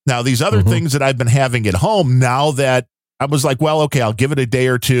 Now, these other things that I've been having at home, now that I was like, well, okay, I'll give it a day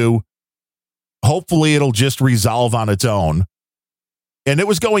or two. Hopefully it'll just resolve on its own. And it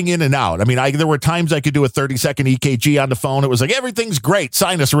was going in and out. There were times I could do a 30-second EKG on the phone. It was like, everything's great,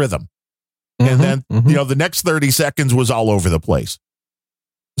 sinus rhythm. And then, the next 30 seconds was all over the place.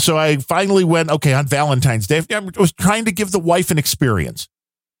 So I finally went, okay, on Valentine's Day, I was trying to give the wife an experience.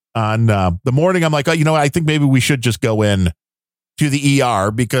 On the morning, I'm like, I think maybe we should just go in to the ER,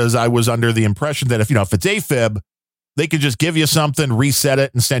 because I was under the impression that if it's AFib, they could just give you something, reset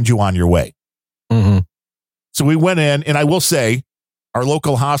it, and send you on your way. Mm-hmm. So we went in, and I will say, our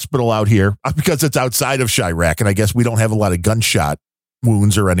local hospital out here, because it's outside of Chirac, and I guess we don't have a lot of gunshot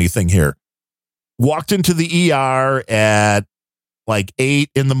wounds or anything here, walked into the ER at like 8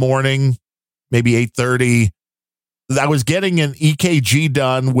 in the morning, maybe 8:30. I was getting an EKG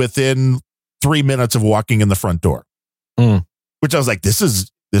done within 3 minutes of walking in the front door, which I was like, this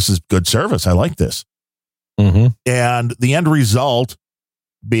is good service. I like this. Mm-hmm. And the end result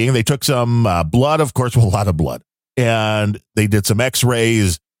being they took some blood, of course, a lot of blood, and they did some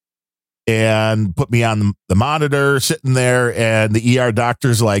x-rays and put me on the monitor sitting there. And the ER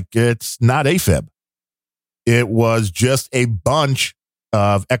doctor's like, it's not AFib. It was just a bunch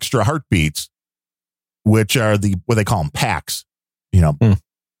of extra heartbeats, which are what they call them PACs,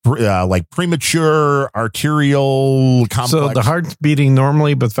 like premature arterial complex. So the heart's beating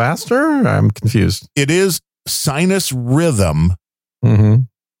normally, but faster? I'm confused. It is sinus rhythm, mm-hmm.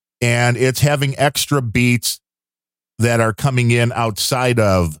 and it's having extra beats that are coming in outside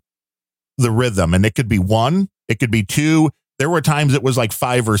of the rhythm. And it could be 1, it could be 2. There were times it was like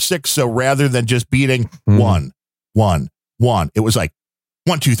 5 or 6. So rather than just beating 1, 1, 1, it was like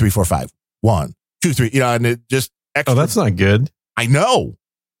 1, 2, 3, 4, 5, 1, 2, 3, and it just extra. Oh, that's not good. I know.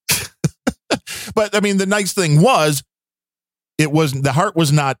 But the nice thing was, the heart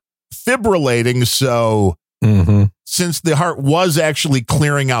was not fibrillating. So since the heart was actually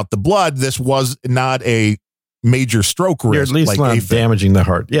clearing out the blood, this was not a major stroke risk. You're at least not AFib. Damaging the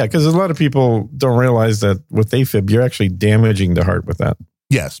heart. Yeah, because a lot of people don't realize that with AFib, you're actually damaging the heart with that.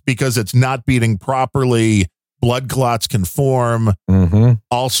 Yes, because it's not beating properly. Blood clots can form,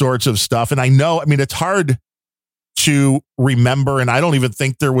 all sorts of stuff. And I know, it's hard to remember, and I don't even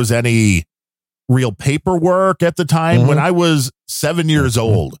think there was any real paperwork at the time. When I was 7 years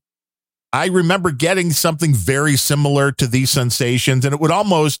old, I remember getting something very similar to these sensations, and it would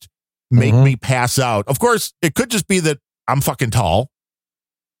almost make me pass out. Of course, it could just be that I'm fucking tall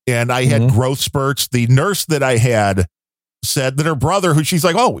and I had growth spurts. The nurse that I had said that her brother, she's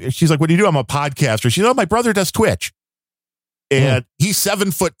like, what do you do? I'm a podcaster. She's my brother does Twitch. And he's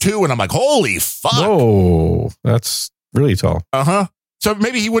 7'2", and I'm like, holy fuck. Whoa, that's really tall. So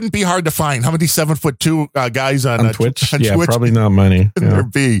maybe he wouldn't be hard to find. How many 7'2" guys on Twitch? On yeah, Twitch probably not many. There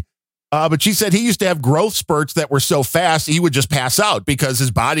be. But she said he used to have growth spurts that were so fast he would just pass out because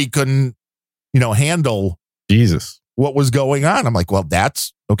his body couldn't, handle what was going on. I'm like, well,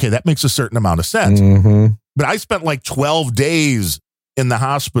 that's okay. That makes a certain amount of sense. But I spent like 12 days in the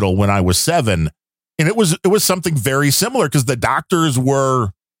hospital when I was 7, and it was something very similar because the doctors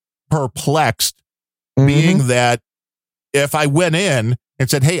were perplexed, being that if I went in and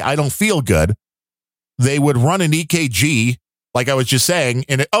said, hey, I don't feel good, they would run an EKG, like I was just saying,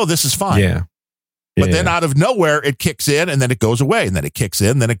 and this is fine. Yeah. But then out of nowhere, it kicks in, and then it goes away, and then it kicks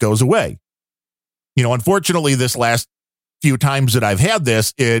in, then it goes away. Unfortunately, this last few times that I've had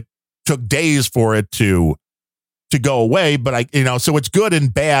this, it took days for it to to go away. But so it's good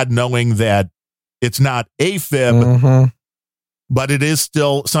and bad knowing that it's not AFib, but it is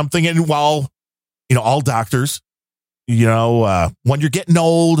still something. And while, all doctors, when you're getting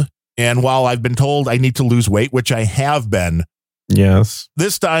old, and while I've been told I need to lose weight, which I have been. Yes.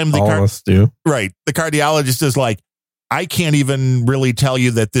 This time, all of us do. Right. The cardiologist is like, I can't even really tell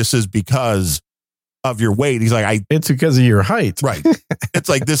you that this is because of your weight. He's like, it's because of your height. Right. It's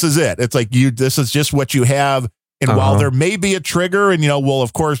like, this is it. It's like this is just what you have. And while there may be a trigger and, we'll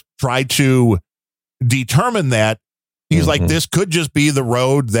of course try to determine that, he's like, this could just be the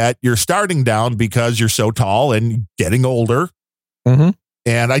road that you're starting down because you're so tall and getting older.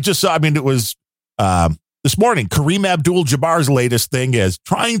 And I just saw, it was this morning, Kareem Abdul-Jabbar's latest thing is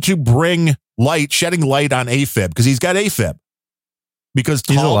trying to bring shedding light on AFib because he's got AFib. Because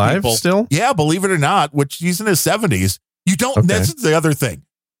he's tall alive people, still? Yeah, believe it or not, which he's in his 70s. You don't, that's the other thing.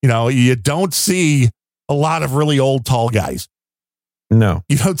 You don't see a lot of really old, tall guys. No.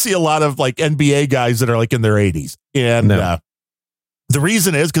 You don't see a lot of like NBA guys that are like in their 80s. And the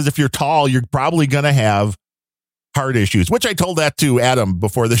reason is because if you're tall, you're probably going to have heart issues, which I told that to Adam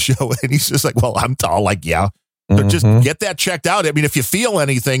before the show. And he's just like, well, I'm tall. Like, yeah. So just get that checked out. If you feel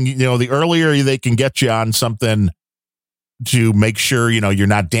anything, the earlier they can get you on something to make sure, you're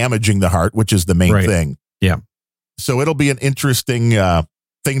not damaging the heart, which is the main thing. Yeah. So it'll be an interesting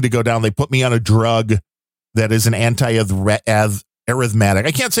thing to go down. They put me on a drug that is an anti-arrhythmatic.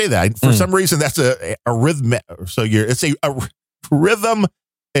 I can't say that. For some reason, that's a rhythm. So it's a rhythm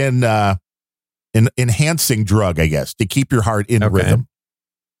and enhancing drug, I guess, to keep your heart in rhythm.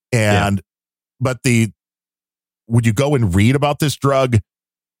 And, but would you go and read about this drug?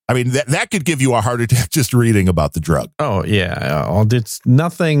 That could give you a heart attack just reading about the drug. Oh, yeah.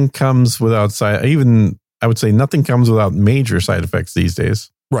 Nothing comes without I would say nothing comes without major side effects these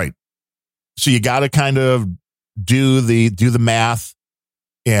days. Right. So you got to kind of do the math.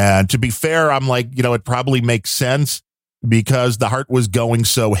 And to be fair, I'm like, it probably makes sense because the heart was going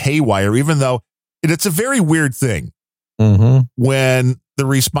so haywire, even though it's a very weird thing when the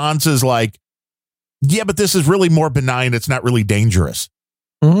response is like, yeah, but this is really more benign. It's not really dangerous.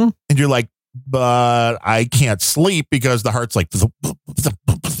 And you're like, but I can't sleep because the heart's like,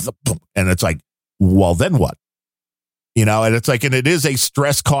 and it's like, well, then what? And it's like, and it is a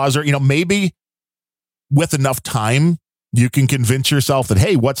stress causer. Maybe with enough time, you can convince yourself that,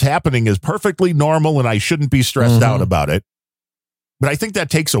 hey, what's happening is perfectly normal and I shouldn't be stressed out about it. But I think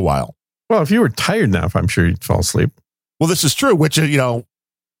that takes a while. Well, if you were tired enough, I'm sure you'd fall asleep. Well, this is true, which,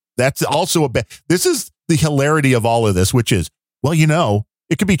 that's also this is the hilarity of all of this, which is, well,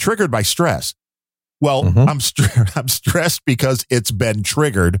 it could be triggered by stress. Well, I'm stressed because it's been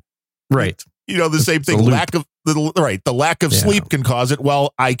triggered. Right. The same thing. The lack of sleep can cause it.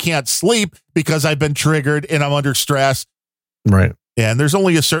 Well, I can't sleep because I've been triggered and I'm under stress. Right. And there's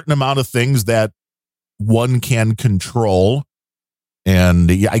only a certain amount of things that one can control.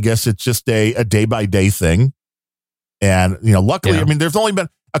 And I guess it's just a day by day thing. And, luckily, there's only been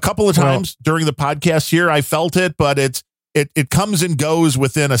a couple of times during the podcast here I felt it, but it comes and goes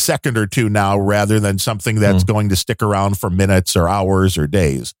within a second or two now rather than something that's going to stick around for minutes or hours or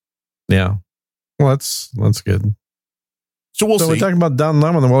days. Yeah. Well, that's good. So we'll see. We're talking about Don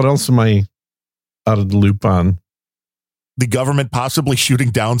Lemon. What else am I out of the loop on? The government possibly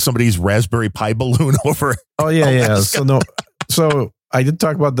shooting down somebody's Raspberry Pi balloon over. Oh, yeah, Alaska. So I did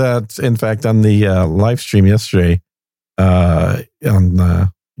talk about that, in fact, on the live stream yesterday on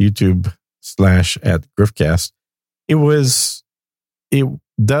YouTube /@Griffcast. It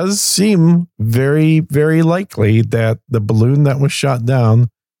does seem very, very likely that the balloon that was shot down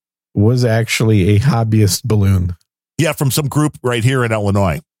was actually a hobbyist balloon. Yeah, from some group right here in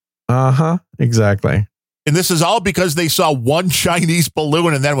Illinois. Exactly. And this is all because they saw one Chinese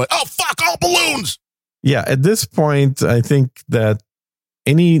balloon and then went, oh, fuck all balloons. Yeah, at this point, I think that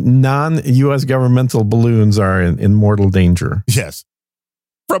any non-U.S. governmental balloons are in mortal danger. Yes.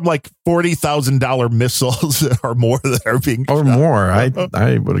 From like $40,000 missiles or more that are being shot. Or more. I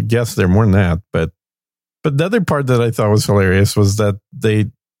would have guessed they're more than that. But the other part that I thought was hilarious was that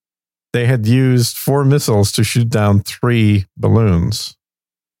they had used 4 missiles to shoot down 3 balloons.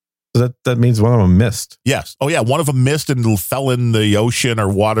 So that means one of them missed. Yes. Oh, yeah. One of them missed and fell in the ocean or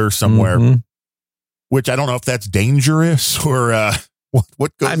water somewhere, which I don't know if that's dangerous or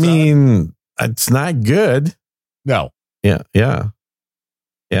what goes on. It's not good. No. Yeah.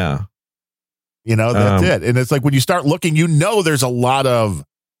 That's it. And it's like when you start looking, there's a lot of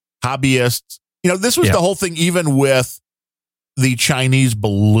hobbyists. This was the whole thing, even with the Chinese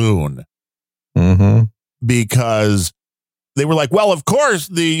balloon, because they were like, well, of course,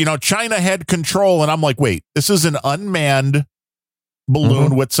 China had control. And I'm like, wait, this is an unmanned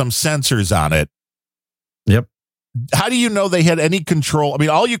balloon with some sensors on it. Yep. How do you know they had any control? I mean,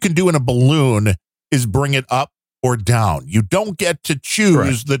 all you can do in a balloon is bring it up or down. You don't get to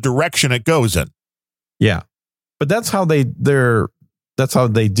choose the direction it goes in. Yeah. But that's how they do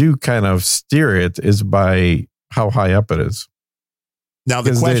kind of steer it, is by how high up it is. Now,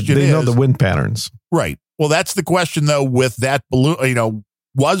 the question is, they know the wind patterns. Right. Well, that's the question, though, with that balloon.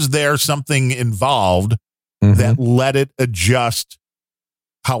 Was there something involved that let it adjust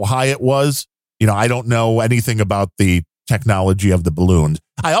how high it was? I don't know anything about the technology of the balloons.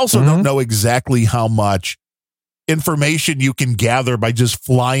 I also don't know exactly how much information you can gather by just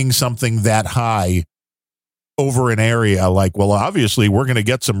flying something that high over an area. Like, well, obviously, we're going to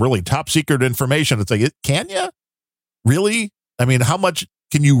get some really top secret information. It's like, can you? Really? I mean, how much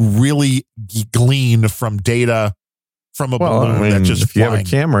can you really glean from data from a balloon that's just if flying? You have a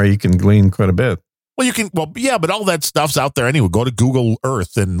camera, you can glean quite a bit. Well, you can. Well, yeah, but all that stuff's out there anyway. Go to Google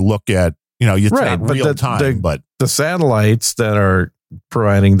Earth and look at, it's not real time. But the satellites that are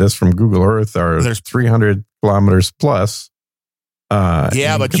providing this from Google Earth are 300 kilometers plus.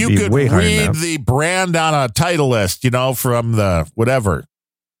 Yeah, but you could read the brand on a Titleist, from the whatever,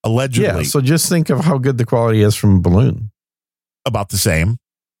 allegedly. Yeah, so just think of how good the quality is from a balloon. About the same.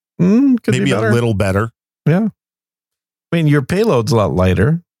 Could maybe be a little better. Yeah. I mean, your payload's a lot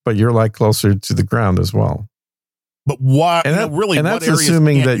lighter, but you're a lot closer to the ground as well. But what? And that's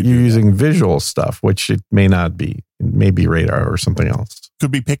assuming that you're using visual stuff, which it may not be. It may be radar or something else.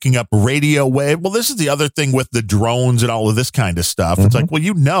 Could be picking up radio wave. Well, this is the other thing with the drones and all of this kind of stuff. It's like,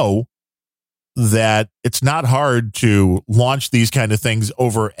 well, that it's not hard to launch these kind of things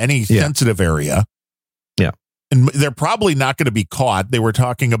over any sensitive area. Yeah. And they're probably not going to be caught. They were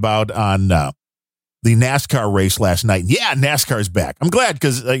talking about on the NASCAR race last night. Yeah, NASCAR's back. I'm glad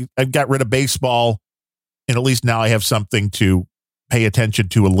because I got rid of baseball, and at least now I have something to pay attention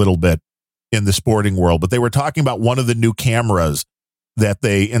to a little bit in the sporting world. But they were talking about one of the new cameras that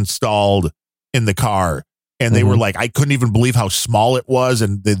they installed in the car. And they were like, I couldn't even believe how small it was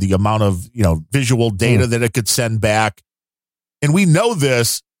and the amount of, visual data that it could send back. And we know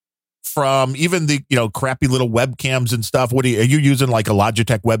this from even the, crappy little webcams and stuff. Are you using like a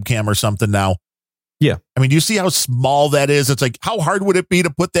Logitech webcam or something now? Yeah. I mean, you see how small that is? It's like, how hard would it be to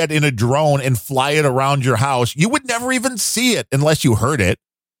put that in a drone and fly it around your house? You would never even see it unless you heard it.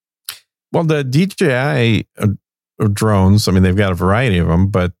 Well, the DJI drones, I mean, they've got a variety of them,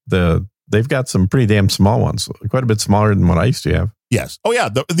 but they've got some pretty damn small ones, quite a bit smaller than what I used to have. Yes. Oh, yeah.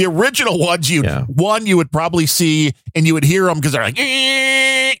 The original ones, you would probably see and you would hear them because they're like,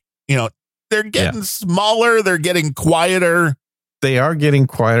 they're getting smaller. They're getting quieter. They are getting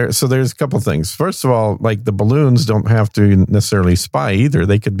quieter. So there's a couple things. First of all, like the balloons don't have to necessarily spy either.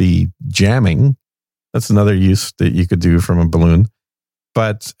 They could be jamming. That's another use that you could do from a balloon.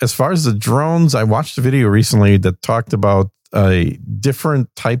 But as far as the drones, I watched a video recently that talked about a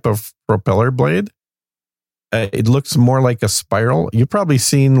different type of propeller blade. It looks more like a spiral. You've probably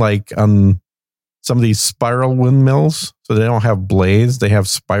seen like on some of these spiral windmills. So they don't have blades. They have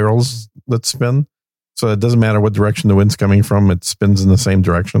spirals that spin. So it doesn't matter what direction the wind's coming from. It spins in the same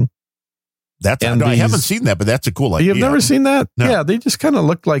direction. I haven't seen that, but that's a cool idea. You've never seen that? No. Yeah, they just kind of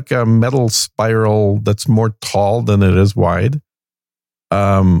look like a metal spiral that's more tall than it is wide.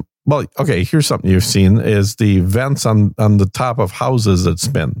 Well, okay, here's something you've seen is the vents on the top of houses that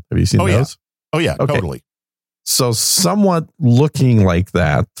spin. Have you seen those? Oh, yeah, okay. Totally. So somewhat looking like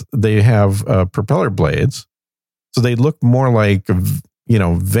that, they have propeller blades. So they look more like,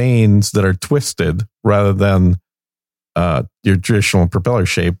 veins that are twisted rather than your traditional propeller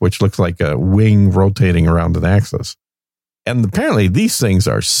shape, which looks like a wing rotating around an axis. And apparently these things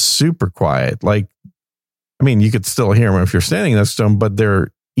are super quiet. Like, I mean, you could still hear them if you're standing next to them, but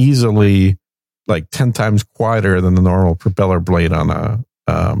they're easily like 10 times quieter than the normal propeller blade on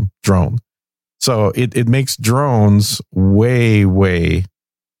a drone. So it makes drones way, way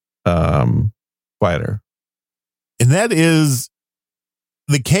quieter. And that is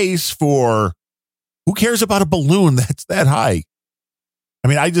the case for who cares about a balloon that's that high?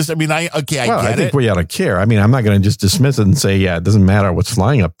 I think we ought to care. I mean, I'm not going to just dismiss it and say, yeah, it doesn't matter what's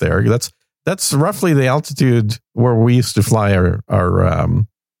flying up there. That's roughly the altitude where we used to fly our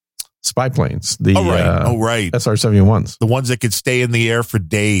spy planes. The SR-71s. The ones that could stay in the air for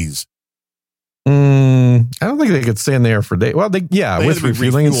days. I don't think they could stay in the air for days. Well, with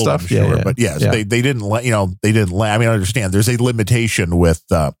refueling and stuff. Sure, but yes, they didn't let, they didn't let, I mean, I understand there's a limitation with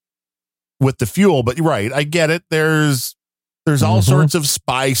the fuel, but you're right. I get it. There's There's all sorts of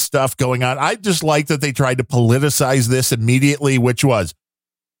spy stuff going on. I just like that they tried to politicize this immediately, which was,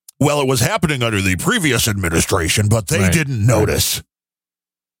 well, it was happening under the previous administration, but they didn't notice.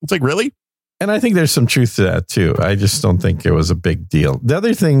 It's like, really? And I think there's some truth to that, too. I just don't think it was a big deal. The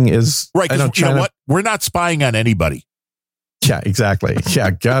other thing is... Right, because you know what? We're not spying on anybody. Yeah, exactly.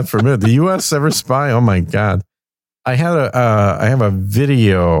 Yeah, God forbid. The U.S. ever spy? Oh, my God. I have a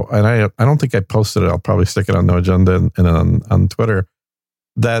video, and I don't think I posted it. I'll probably stick it on No Agenda and on Twitter.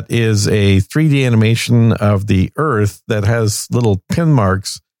 That is a 3D animation of the Earth that has little pin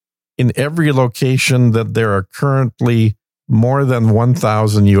marks in every location that there are currently more than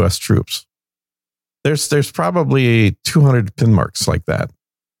 1,000 U.S. troops. There's probably 200 pin marks like that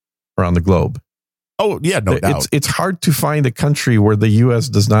around the globe. Oh, yeah, no doubt. It's hard to find a country where the U.S.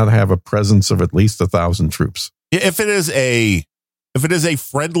 does not have a presence of at least 1,000 troops. If it is a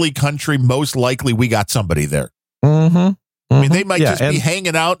friendly country, most likely we got somebody there. Mm-hmm. I mean, they might just be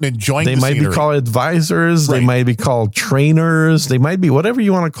hanging out and enjoying the scenery. They might be called advisors. Right. They might be called trainers. They might be whatever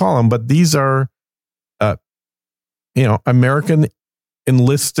you want to call them. But these are, American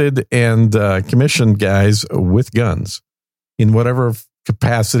enlisted and commissioned guys with guns in whatever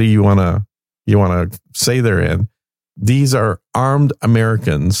capacity you want to say they're in. These are armed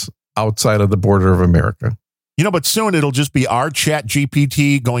Americans outside of the border of America. But soon it'll just be our Chat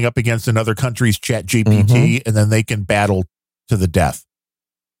GPT going up against another country's Chat GPT, and then they can battle to the death.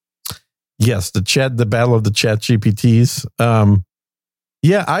 Yes, the battle of the Chat GPTs.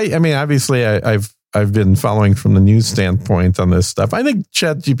 I mean, obviously, I've been following from the news standpoint on this stuff. I think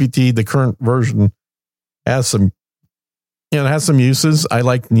Chat GPT, the current version, has some uses. I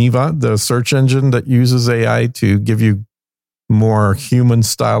like Neva, the search engine that uses AI to give you more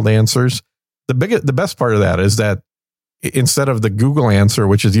human-styled answers. The best part of that is that instead of the Google answer,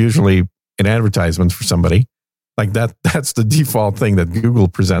 which is usually an advertisement for somebody, like that's the default thing that Google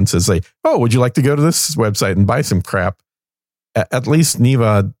presents is like, oh, would you like to go to this website and buy some crap? At least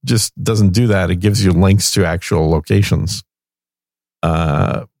Neva just doesn't do that. It gives you links to actual locations.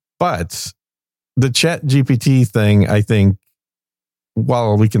 But the Chat GPT thing, I think,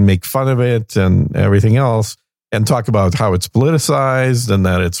 while we can make fun of it and everything else, and talk about how it's politicized and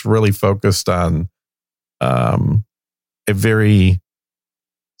that it's really focused on a very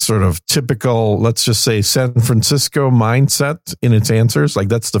sort of typical, let's just say, San Francisco mindset in its answers. Like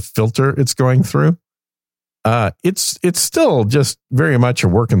that's the filter it's going through. It's still just very much a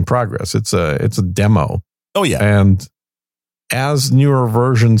work in progress. It's a demo. Oh yeah. And as newer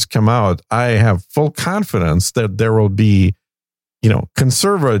versions come out, I have full confidence that there will be,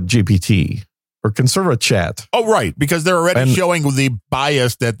 Conserva GPT. Or Conserva Chat. Oh, right. Because they're already showing the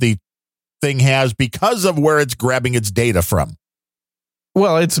bias that the thing has because of where it's grabbing its data from.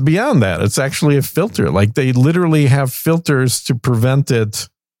 Well, it's beyond that. It's actually a filter. Like they literally have filters to prevent it.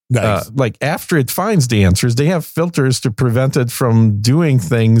 Nice. Like after it finds the answers, they have filters to prevent it from doing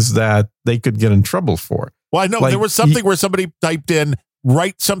things that they could get in trouble for. Well, I know there was something where somebody typed in,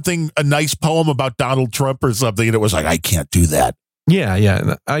 write a nice poem about Donald Trump or something. And it was like, I can't do that. Yeah.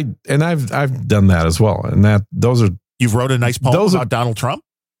 I've done that as well. And you've wrote a nice poem about Donald Trump?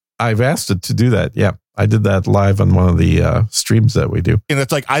 I've asked it to do that. Yeah. I did that live on one of the streams that we do. And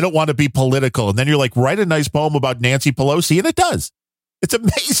it's like, I don't want to be political. And then you're like, write a nice poem about Nancy Pelosi. And it does. It's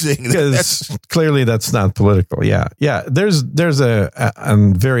amazing. Because clearly that's not political. Yeah. Yeah. There's a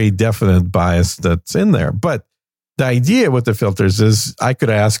very definite bias that's in there. But the idea with the filters is I could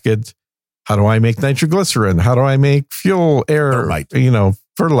ask it, how do I make nitroglycerin? How do I make fuel, air,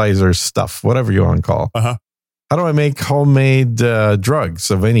 fertilizer stuff, whatever you want to call? Uh-huh. How do I make homemade drugs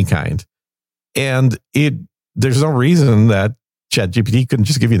of any kind? And there's no reason that ChatGPT couldn't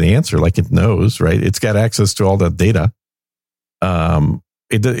just give you the answer. Like it knows, right? It's got access to all that data.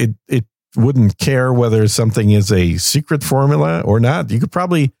 It wouldn't care whether something is a secret formula or not. You could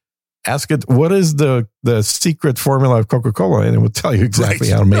probably ask it, what is the secret formula of Coca-Cola? And it would tell you exactly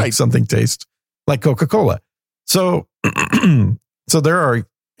how to make something taste like Coca-Cola. So there are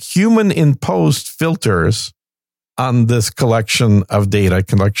human imposed filters on this collection of data,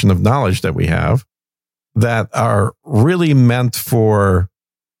 collection of knowledge that we have that are really meant for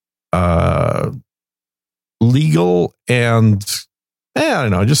legal and, I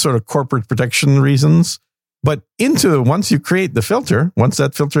don't know, just sort of corporate protection reasons. But once you create the filter, once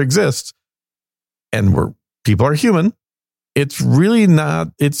that filter exists, and people are human, it's really not,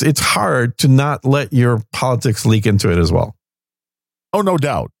 it's hard to not let your politics leak into it as well. Oh, no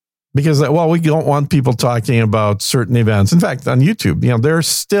doubt. Because, we don't want people talking about certain events. In fact, on YouTube, there are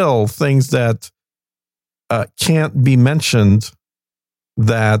still things that can't be mentioned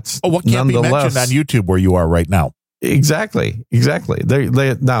that what can't be mentioned on YouTube where you are right now? Exactly.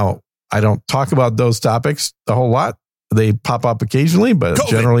 They now, I don't talk about those topics a whole lot. They pop up occasionally, but COVID.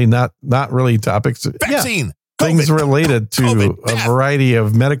 Generally not really topics. Vaccine. Yeah, things related to a variety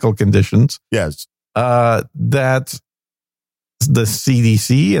of medical conditions. Yes. That the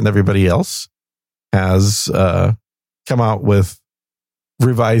CDC and everybody else has come out with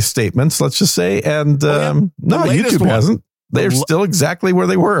revised statements, let's just say. And no, YouTube hasn't. They're still exactly where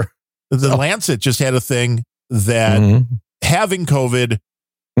they were. The Lancet just had a thing that having COVID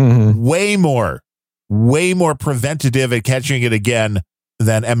way more preventative at catching it again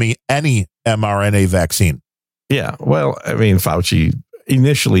than any mRNA vaccine. Yeah. Well, I mean, Fauci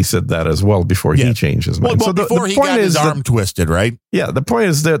initially said that as well before he changed his mind. Well, so before he got his arm twisted, right? Yeah. The point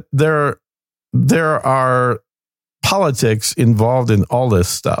is that there are politics involved in all this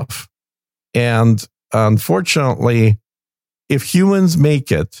stuff. And unfortunately, if humans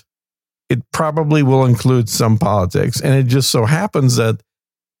make it, it probably will include some politics. And it just so happens that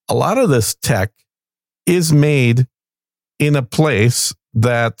a lot of this tech is made in a place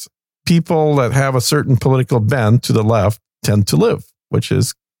that people that have a certain political bent to the left tend to live, which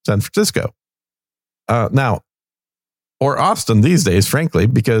is San Francisco. Now, or Austin these days, frankly,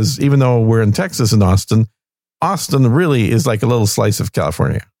 because even though we're in Texas and Austin really is like a little slice of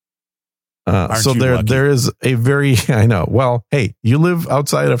California. So there is a very, I know. Well, hey, you live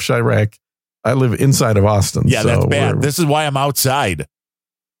outside of Chirac. I live inside of Austin. Yeah, so that's bad. This is why I'm outside.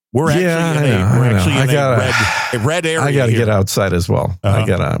 We're actually in a red area. I got to get outside as well.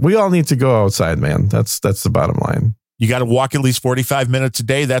 We all need to go outside, man. That's the bottom line. You got to walk at least 45 minutes a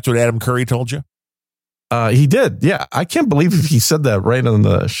day. That's what Adam Curry told you. He did. Yeah. I can't believe he said that right on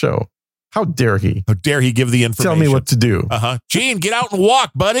the show. How dare he? How dare he give the information? Tell me what to do. Gene, get out and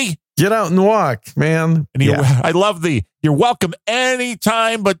walk, buddy. Get out and walk, man. And I love you're welcome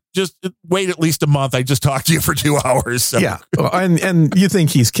anytime, but just wait at least a month. I just talked to you for 2 hours. So. Yeah. And you think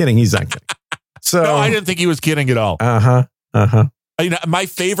he's kidding. He's not kidding. So no, I didn't think he was kidding at all. My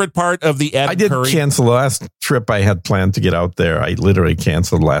favorite part of the Adam Curry. I did cancel the last trip I had planned to get out there. I literally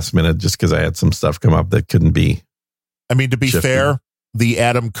canceled last minute just because I had some stuff come up that couldn't be. I mean, to be fair, the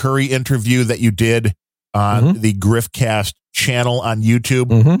Adam Curry interview that you did on the Griffcast channel on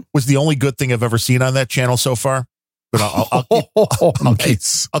YouTube was the only good thing I've ever seen on that channel so far. But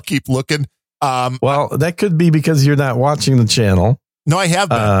I'll keep looking. Well, that could be because you're not watching the channel. No, I have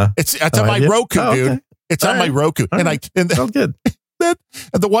been. It's on my Roku, dude. Okay. It's on my Roku, and good.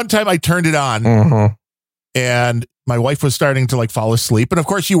 The one time I turned it on, and my wife was starting to fall asleep, and of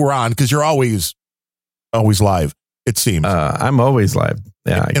course you were on because you're always live. It seems I'm always live.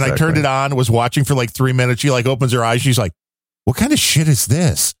 Yeah, and I turned it on, was watching for 3 minutes. She opens her eyes. She's like, "What kind of shit is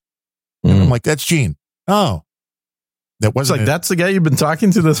this?" And I'm like, "That's Gene." Oh, that wasn't. That's the guy you've been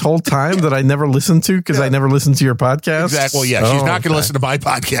talking to this whole time that I never listened to because I never listened to your podcast. Exactly. Well, yeah, she's not going to listen to my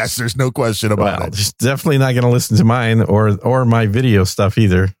podcast. There's no question about it. She's definitely not going to listen to mine or my video stuff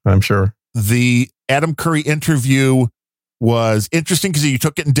either. I'm sure. The Adam Curry interview was interesting because you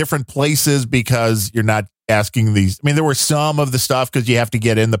took it in different places because you're not asking these. I mean, there were some of the stuff because you have to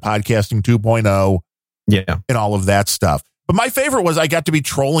get in the podcasting 2.0. Yeah. And all of that stuff. But my favorite was I got to be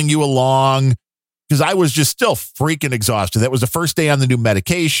trolling you along because I was just still freaking exhausted. That was the first day on the new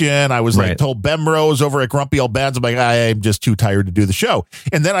medication. I was told Ben Rose over at Grumpy Old Ben's. I'm like, I'm just too tired to do the show.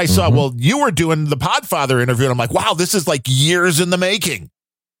 And then I saw, well, you were doing the Podfather interview. And I'm like, wow, this is years in the making.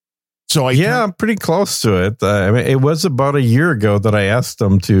 So I'm pretty close to it. I mean, it was about a year ago that I asked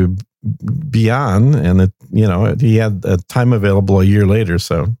him to be on, and he had a time available a year later.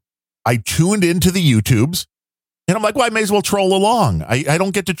 So I tuned into the YouTubes, and I'm like, well, I may as well troll along. I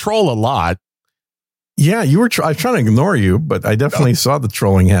don't get to troll a lot. Yeah, you were. I was trying to ignore you, but I definitely saw the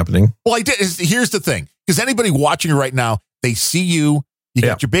trolling happening. Well, I did. Here's the thing, because anybody watching right now, they see you. You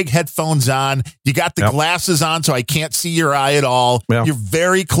got your big headphones on. You got the glasses on, so I can't see your eye at all. Yep. You're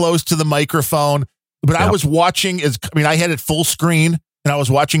very close to the microphone. But I was watching I had it full screen, and I was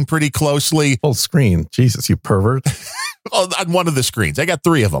watching pretty closely. Full screen? Jesus, you pervert. On one of the screens. I got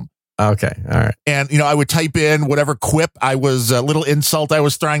 3 of them. Okay. All right. And, I would type in whatever quip a little insult I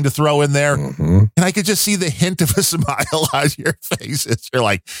was trying to throw in there. And I could just see the hint of a smile on your faces. You're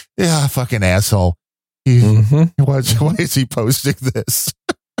like, yeah, fucking asshole. Why is he posting this?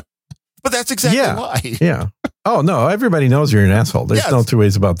 But that's exactly why. Yeah. Oh, no, everybody knows you're an asshole. There's no 2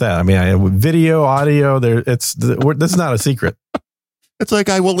 ways about that. I mean, I have video, audio, this is not a secret. It's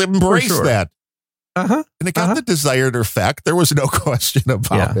I will embrace that. And it got the desired effect. There was no question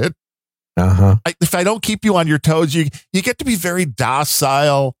about it. If I don't keep you on your toes, you get to be very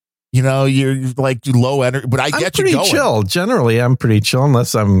docile. You're low energy, but I get you going. Chill. Generally, I'm pretty chill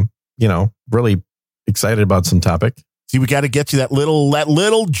unless I'm, really excited about some topic. See, we got to get you that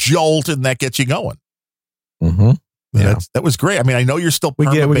little jolt, and that gets you going. Mm-hmm. Yeah. That was great. I mean, I know you're still. We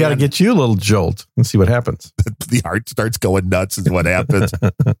got to get you a little jolt and see what happens. The heart starts going nuts is what happens.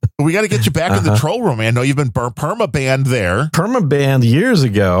 But we got to get you back in the troll room. I know you've been perma-banned there. Perma-banned years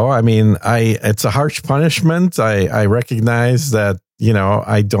ago. I mean, it's a harsh punishment. I recognize that,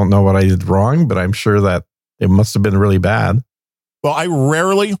 I don't know what I did wrong, but I'm sure that it must have been really bad. Well,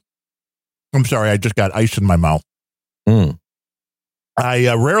 I'm sorry, I just got ice in my mouth.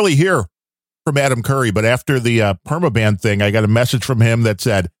 I rarely hear from Adam Curry, but after the permaban thing, I got a message from him that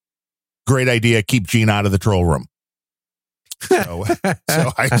said, "Great idea, keep Gene out of the troll room." So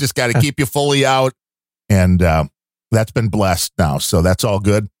I just got to keep you fully out, and that's been blessed now, so that's all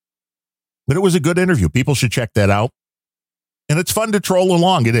good. But it was a good interview. People should check that out, and it's fun to troll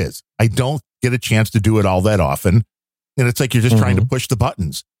along. It is. I don't get a chance to do it all that often, and it's like you're just trying to push the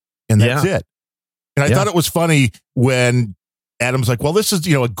buttons, and that's it. And I thought it was funny when Adam's like, well, this is,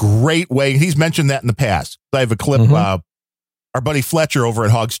 a great way. He's mentioned that in the past. I have a clip, our buddy Fletcher over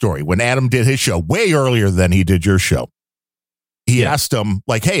at Hog Story, when Adam did his show way earlier than he did your show. He asked him,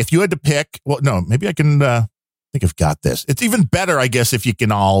 like, hey, if you had to pick, well, no, maybe I can, I think I've got this. It's even better, I guess, if you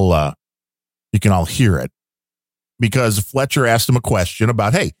can all hear it. Because Fletcher asked him a question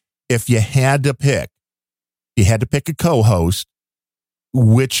about, hey, if you had to pick a co-host,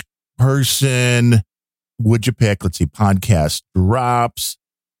 which person would you pick? Let's see, podcast drops.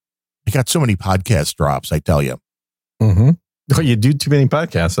 I got so many podcast drops, I tell you. Oh, you do too many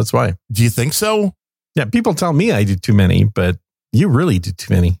podcasts. That's why. Do you think so? Yeah, people tell me I do too many, but you really do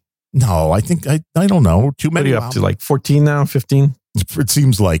too many. No, I think, I don't know. Too many. What are you up to, like 14 now, 15? It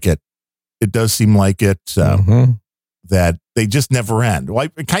seems like it. It does seem like it, that they just never end. Well,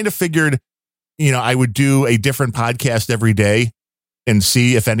 I kind of figured, I would do a different podcast every day and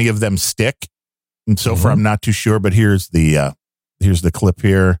see if any of them stick. And so far, I'm not too sure, but here's the clip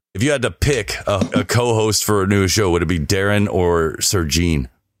here. If you had to pick a co-host for a new show, would it be Darren or Sir Gene?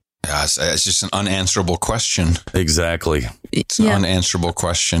 It's just an unanswerable question. Exactly. It's an unanswerable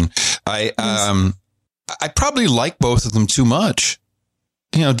question. I probably like both of them too much.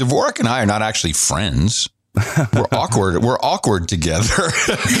 Dvorak and I are not actually friends. We're awkward. We're awkward together.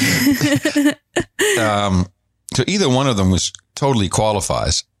 So either one of them totally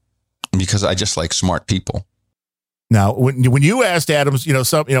qualifies. Because I just like smart people. Now, when you asked Adams, he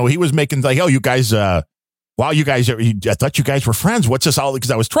was making like, oh, you guys, I thought you guys were friends. What's this all?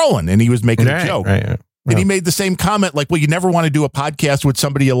 Because I was trolling, and he was making a joke. Right. And he made the same comment, like, well, you never want to do a podcast with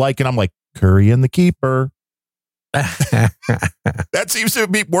somebody you like. And I'm like, Curry and the Keeper. That seems to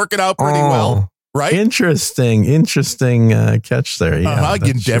be working out pretty well, right? Interesting catch there. Yeah,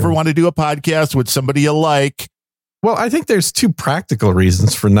 you never want to do a podcast with somebody you like. Well, I think there's two practical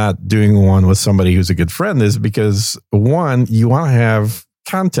reasons for not doing one with somebody who's a good friend is because, one, you want to have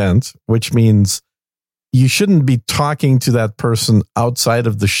content, which means you shouldn't be talking to that person outside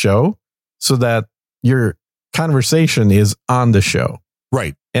of the show so that your conversation is on the show.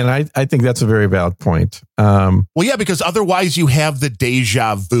 Right. And I think that's a very valid point. Well, yeah, because otherwise you have the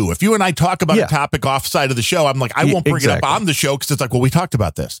deja vu. If you and I talk about a topic offside of the show, I'm like, I won't bring it up on the show because it's like, well, we talked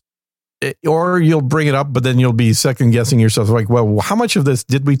about this. Or you'll bring it up, but then you'll be second guessing yourself. Like, well, how much of this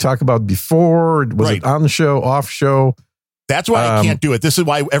did we talk about before? Was it on the show, off show? That's why I can't do it. This is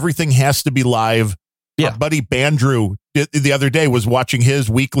why everything has to be live. Yeah. Our buddy Bandrew the other day was watching his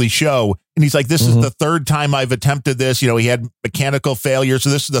weekly show, and he's like, this is the third time I've attempted this. He had mechanical failure.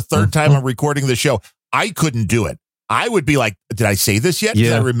 So this is the third time I'm recording the show. I couldn't do it. I would be like, did I say this yet?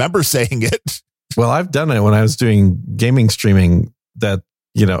 Because I remember saying it. Well, I've done it when I was doing gaming streaming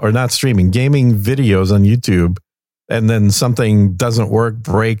or not streaming, gaming videos on YouTube, and then something doesn't work,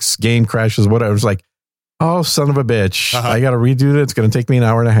 breaks, game crashes, whatever. It's like, oh, son of a bitch. I got to redo it. It's going to take me an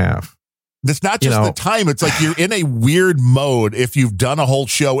hour and a half. It's not just the time. It's like you're in a weird mode if you've done a whole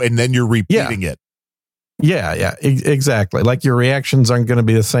show and then you're repeating it. Yeah, exactly. Like your reactions aren't going to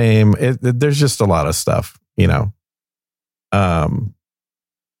be the same. There's just a lot of stuff,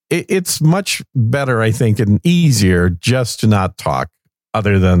 It's much better, I think, and easier just to not talk.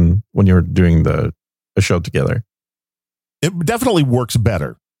 Other than when you're doing a show together. It definitely works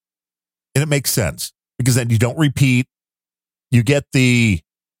better. And it makes sense because then you don't repeat. You get the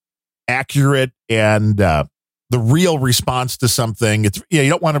accurate and the real response to something. It's you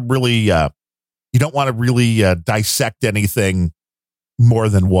don't want to really dissect anything more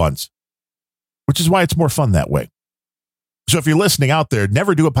than once, which is why it's more fun that way. So if you're listening out there,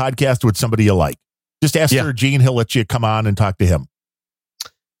 never do a podcast with somebody you like. Just ask Sir Gene. He'll let you come on and talk to him.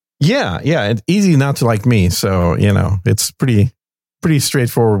 Yeah. It's easy not to like me. So, it's pretty pretty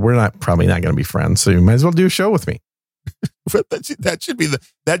straightforward. We're probably not going to be friends, so you might as well do a show with me. That should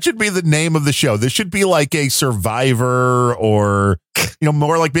be the name of the show. This should be like a Survivor or,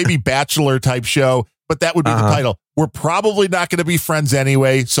 more like maybe Bachelor type show, but that would be the title. We're probably not going to be friends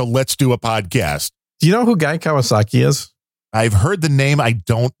anyway, so let's do a podcast. Do you know who Guy Kawasaki is? I've heard the name. I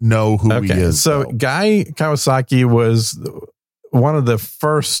don't know who he is. So Guy Kawasaki was one of the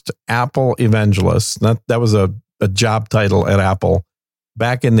first Apple evangelists. That was a job title at Apple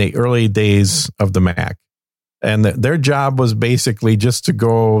back in the early days of the Mac. And their job was basically just to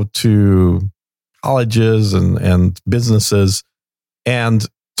go to colleges and businesses and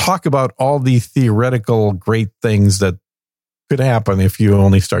talk about all the theoretical great things that could happen if you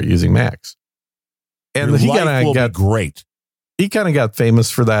only start using Macs. And he kind of got great. He kind of got famous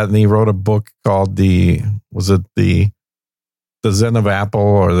for that, and he wrote a book called the Zen of Apple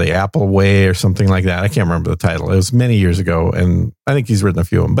or the Apple Way or something like that. I can't remember the title. It was many years ago, and I think he's written a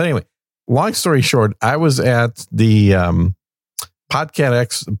few of them. But anyway, long story short, I was at the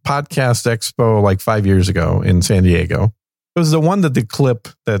Podcast Expo like 5 years ago in San Diego. It was the one that the clip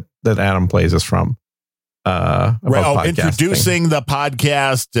that Adam plays us from. Introducing the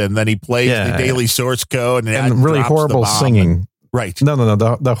podcast, and then he plays the daily source code and really horrible singing. Right. No,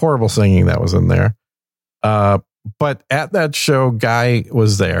 the horrible singing that was in there. But at that show, Guy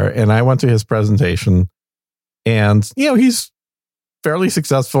was there, and I went to his presentation, and he's fairly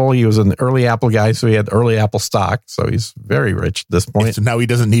successful. He was an early Apple guy, so he had early Apple stock, so he's very rich at this point. So now he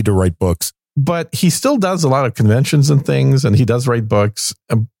doesn't need to write books. But he still does a lot of conventions and things, and he does write books.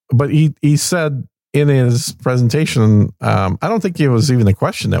 But he said in his presentation, I don't think it was even a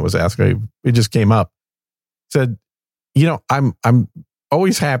question that was asked. It just came up. Said, I'm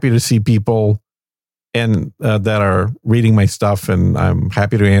always happy to see people and that are reading my stuff, and I'm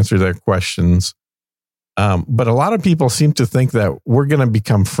happy to answer their questions. But a lot of people seem to think that we're going to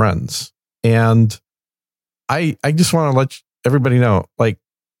become friends, and I just want to let everybody know, like,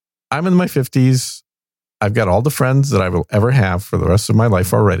 I'm in my 50s. I've got all the friends that I will ever have for the rest of my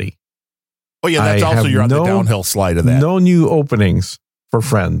life already. Oh, yeah, that's also you're on the downhill slide of that. No new openings for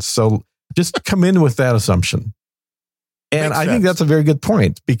friends. So just come in with that assumption. And I think that's a very good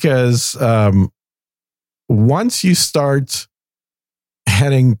point, because once you start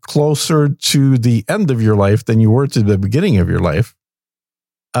heading closer to the end of your life than you were to the beginning of your life,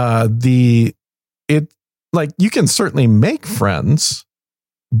 you can certainly make friends,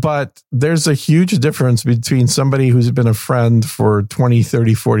 but there's a huge difference between somebody who's been a friend for 20,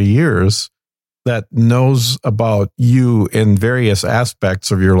 30, 40 years that knows about you in various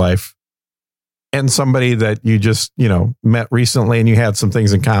aspects of your life, and somebody that you just, met recently and you had some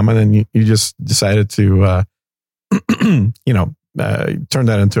things in common, and you just decided to, turn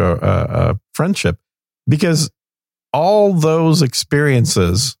that into a friendship, because all those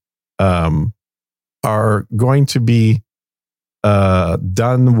experiences are going to be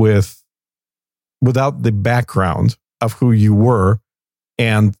done without the background of who you were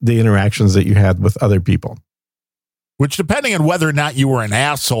and the interactions that you had with other people. Which, depending on whether or not you were an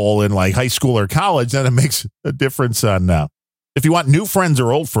asshole in like high school or college, then it makes a difference on if you want new friends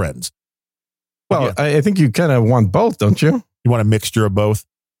or old friends. Well, yeah. I think you kind of want both, don't you? You want a mixture of both?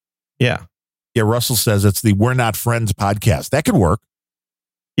 Yeah. Yeah, Russell says it's the We're Not Friends podcast. That could work.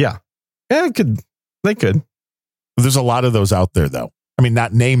 Yeah. Yeah, they could. There's a lot of those out there, though. I mean,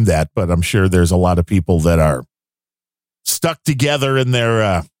 not named that, but I'm sure there's a lot of people that are stuck together in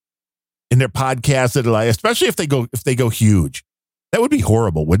their podcast that are like, especially if they go huge. That would be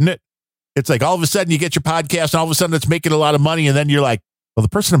horrible, wouldn't it? It's like all of a sudden you get your podcast and all of a sudden it's making a lot of money, and then you're like, well, the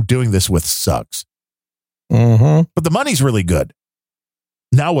person I'm doing this with sucks. Mm-hmm. But the money's really good.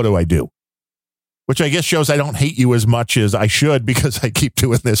 Now what do I do? Which I guess shows I don't hate you as much as I should, because I keep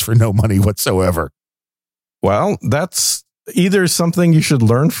doing this for no money whatsoever. Well, that's either something you should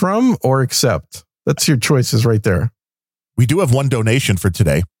learn from or accept. That's your choices right there. We do have one donation for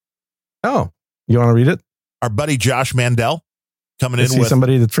today. Oh, you want to read it? Our buddy Josh Mandel coming Is in he with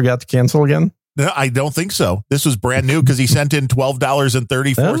somebody that forgot to cancel again? No, I don't think so. This was brand new because he sent in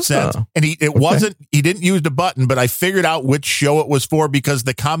 $12.34. And he didn't use the button, but I figured out which show it was for, because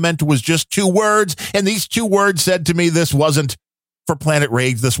the comment was just 2 words. And these 2 words said to me, this wasn't for Planet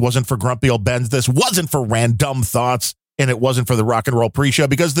Rage. This wasn't for Grumpy Old Ben's. This wasn't for Random Thoughts. And it wasn't for the Rock and Roll Pre-Show,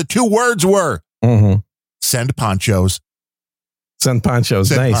 because the 2 words were send ponchos. Send ponchos.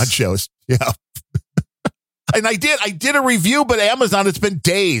 Send nice. ponchos. Yeah. And I did a review, but Amazon, it's been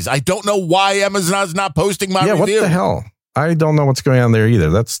days. I don't know why Amazon's not posting my review. What the hell? I don't know what's going on there either.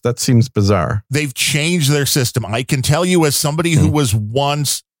 That seems bizarre. They've changed their system. I can tell you, as somebody who was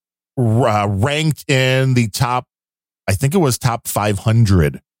once ranked in the top, I think it was top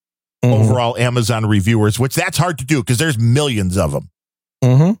 500 overall Amazon reviewers, which that's hard to do because there's millions of them.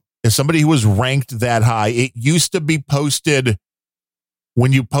 Mm-hmm. As somebody who was ranked that high, it used to be posted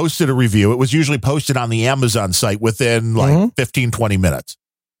when you posted a review. It was usually posted on the Amazon site within like 15, 20 minutes.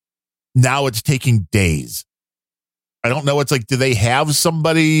 Now it's taking days. I don't know. It's like, do they have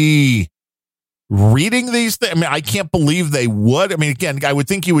somebody reading these things? I mean, I can't believe they would. I mean, again, I would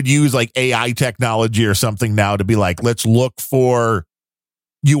think you would use like AI technology or something now to be like, let's look for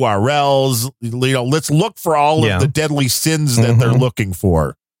URLs, let's look for all of the deadly sins that they're looking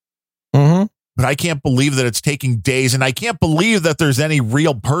for. Mm-hmm. But I can't believe that it's taking days. And I can't believe that there's any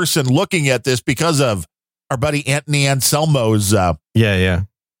real person looking at this because of our buddy Anthony Anselmo's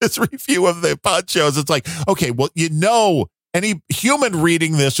this review of the Ponchos. It's like, okay, well, any human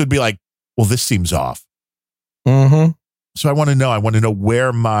reading this would be like, well, this seems off. Mm-hmm. So I want to know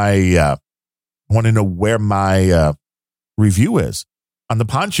where my review is on the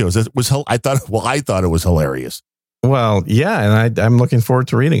Ponchos. I thought it was hilarious. Well, yeah, and I'm looking forward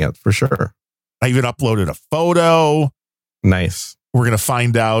to reading it for sure. I even uploaded a photo. Nice. We're going to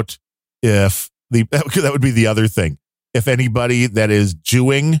find out if that would be the other thing. If anybody that is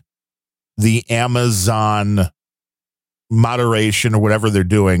doing the Amazon moderation or whatever they're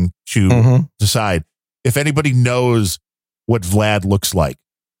doing to decide if anybody knows what Vlad looks like,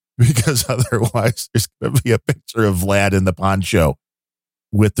 because otherwise there's going to be a picture of Vlad in the Poncho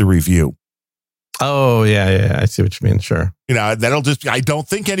with the review. Oh, yeah. I see what you mean. Sure. I don't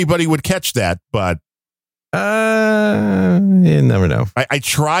think anybody would catch that, but you never know. I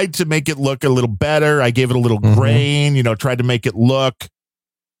tried to make it look a little better. I gave it a little grain, tried to make it look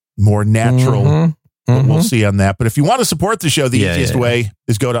more natural. But we'll see on that. But if you want to support the show, the easiest way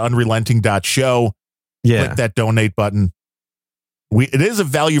is go to unrelenting.show. Yeah. Click that donate button. It is a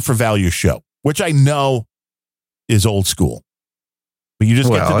value for value show, which I know is old school. But you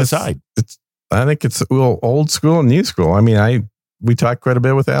just get to decide. I think it's old school and new school. I mean, we talked quite a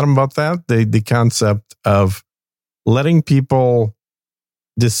bit with Adam about that. The concept of letting people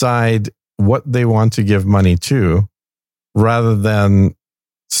decide what they want to give money to rather than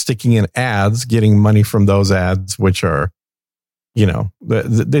sticking in ads, getting money from those ads, which are,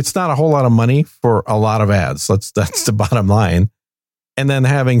 it's not a whole lot of money for a lot of ads. That's the bottom line. And then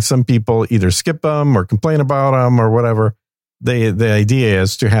having some people either skip them or complain about them or whatever. The idea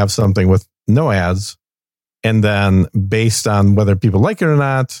is to have something with no ads, and then based on whether people like it or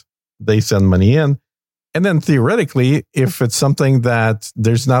not, they send money in. And then theoretically, if it's something that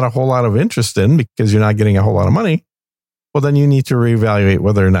there's not a whole lot of interest in because you're not getting a whole lot of money, well, then you need to reevaluate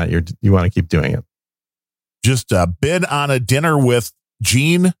whether or not you want to keep doing it. Just bid on a dinner with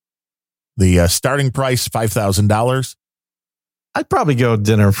Gene. The starting price, $5,000. I'd probably go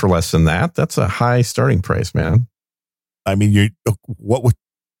dinner for less than that. That's a high starting price, man. I mean, you're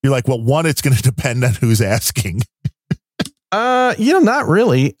like, well, one, it's going to depend on who's asking. Not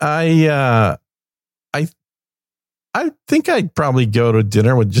really. I think I'd probably go to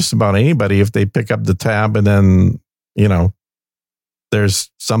dinner with just about anybody if they pick up the tab and then, there's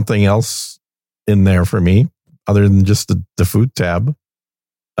something else in there for me other than just the food tab.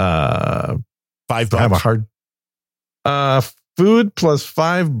 $5. I have a hard food plus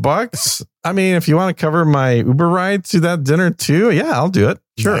 $5. I mean, if you want to cover my Uber ride to that dinner too, yeah, I'll do it.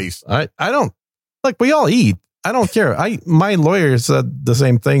 Sure. Nice. I don't like, we all eat. I don't care. My lawyer said the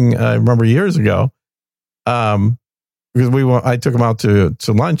same thing. I remember years ago. Because I took him out to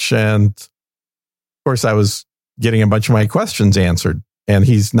lunch, and of course I was getting a bunch of my questions answered, and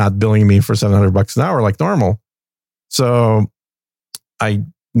he's not billing me for $700 an hour like normal. So I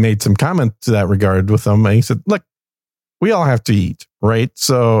made some comment to that regard with him, and he said, look, we all have to eat, right?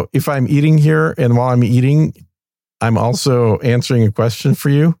 So if I'm eating here and while I'm eating, I'm also answering a question for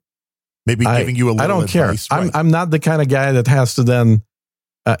you. Maybe giving you a little I don't advice, care. right? I'm not the kind of guy that has to then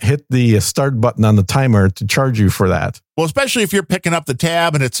hit the start button on the timer to charge you for that. Well, especially if you're picking up the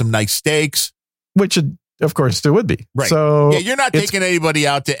tab and it's some nice steaks. Which, of course, there would be. Right. So yeah, you're not taking anybody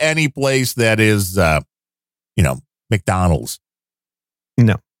out to any place that is, McDonald's.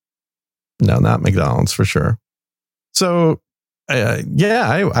 No, not McDonald's for sure. So, I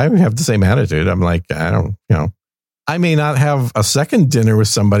have the same attitude. I'm like, I may not have a second dinner with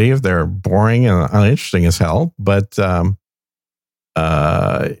somebody if they're boring and uninteresting as hell, but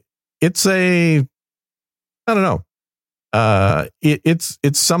it's I don't know.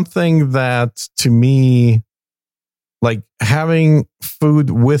 It's something that to me, like having food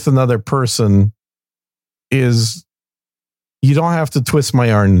with another person is, you don't have to twist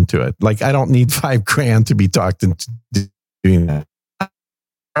my arm into it. Like I don't need $5,000 to be talked into doing that.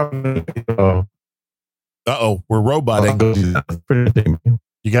 We're roboting.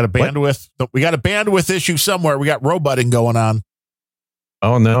 You got a bandwidth. We got a bandwidth issue somewhere. We got roboting going on.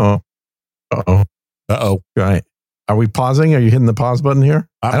 Oh no. Right. Are we pausing? Are you hitting the pause button here?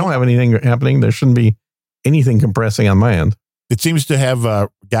 I don't have anything happening. There shouldn't be anything compressing on my end. It seems to have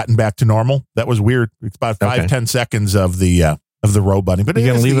gotten back to normal. That was weird. It's about 5-10 seconds of the roboting. But you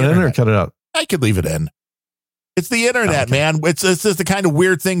gonna leave it in or cut it out? I could leave it in. It's the internet, man. It's just the kind of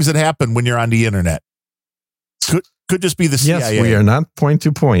weird things that happen when you're on the internet. Could just be the CIA. Yes, we are not point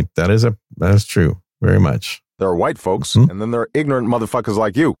to point. That is true. Very much. There are white folks, and then there are ignorant motherfuckers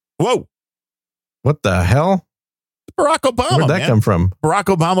like you. Whoa. What the hell? Barack Obama. Where'd that come from? Barack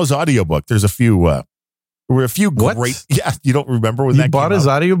Obama's audiobook. There's a few. There were a few great. Yeah, you don't remember when that bought his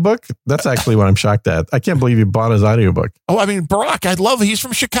audiobook? That's actually what I'm shocked at. I can't believe you bought his audiobook. Oh, I mean, Barack, he's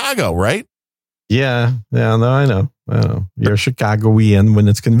from Chicago, right? Yeah. No, I know. You're a Chicagoan when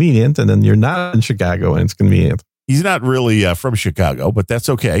it's convenient, and then you're not in Chicago when it's convenient. He's not really from Chicago, but that's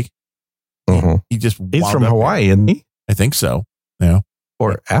okay. He's from Hawaii, isn't he? I think so. Yeah.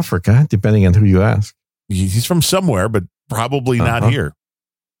 Or Africa, depending on who you ask. He's from somewhere, but probably not here.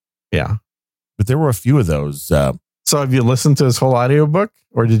 Yeah. But there were a few of those. So have you listened to his whole audiobook,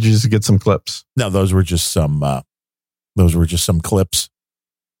 or did you just get some clips? No, those were just some clips.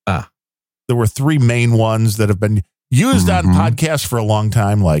 There were 3 main ones that have been used on podcasts for a long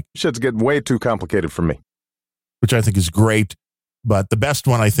time. Like, shit's getting way too complicated for me. Which I think is great. But the best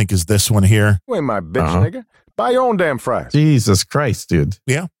one, I think, is this one here. You ain't my bitch, nigga. Buy your own damn fries. Jesus Christ, dude.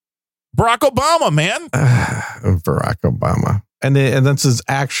 Yeah. Barack Obama, man. Barack Obama. And that's his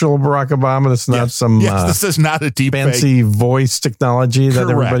actual Barack Obama. That's not some this is not a deep fancy voice technology that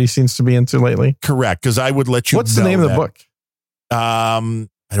everybody seems to be into lately. Correct, because I would let you What's the name of the book?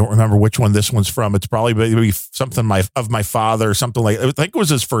 I don't remember which one this one's from. It's probably maybe something of my father or something like that. I think it was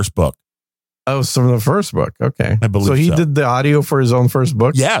his first book. Oh, so the first book. Okay. I believe so. He did the audio for his own first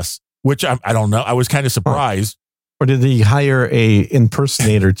book? Yes, which I don't know. I was kind of surprised. Or did he hire a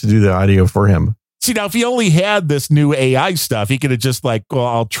impersonator to do the audio for him? See, now, if he only had this new AI stuff, he could have just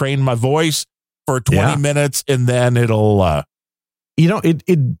I'll train my voice for 20 minutes and then it'll...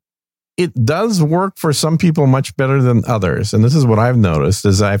 It does work for some people much better than others. And this is what I've noticed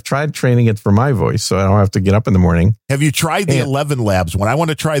is I've tried training it for my voice so I don't have to get up in the morning. Have you tried the 11 Labs one? I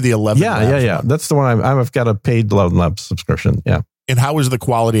want to try the 11 Labs. Yeah. That's the one I've got a paid 11 Labs subscription. Yeah. And how is the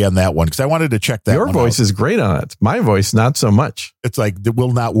quality on that one? Because I wanted to check that. Your voice is great on it. My voice, not so much. It's like it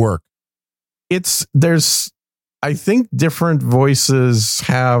will not work. I think different voices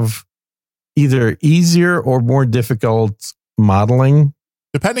have either easier or more difficult modeling.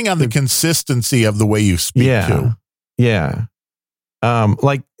 Depending on the consistency of the way you speak too. Yeah.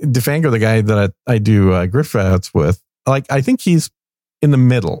 Like DeFango, the guy that I do Griff Outs with, I think he's in the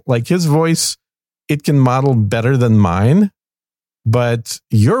middle. Like his voice, it can model better than mine. But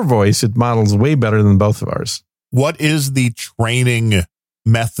your voice, it models way better than both of ours. What is the training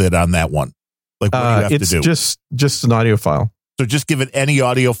method on that one? Like, what do you have to do? It's just an audio file. So just give it any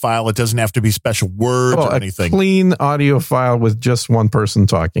audio file. It doesn't have to be special words or anything. A clean audio file with just one person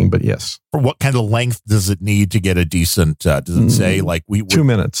talking, but yes. For what kind of length does it need to get a decent, does it say 2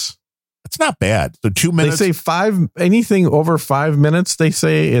 minutes? It's not bad. So 2 minutes. They say anything over 5 minutes, they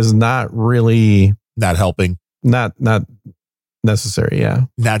say is not really. Not helping. Not necessary, yeah.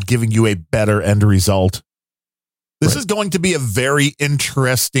 Not giving you a better end result. This is going to be a very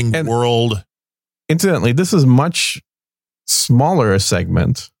interesting world. Incidentally, this is much smaller a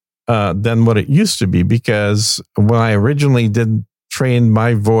segment than what it used to be, because when I originally did train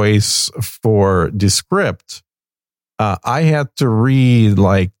my voice for Descript, I had to read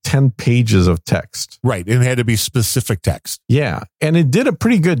 10 pages of text. Right. And it had to be specific text. Yeah. And it did a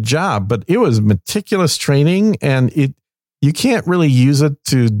pretty good job, but it was meticulous training, and you can't really use it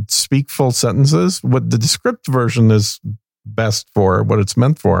to speak full sentences. What the Descript version is best for, what it's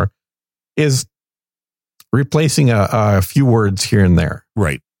meant for, is replacing a few words here and there.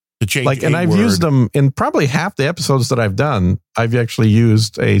 Right. To change and I've used them in probably half the episodes that I've done. I've actually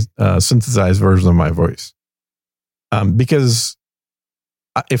used a synthesized version of my voice. Because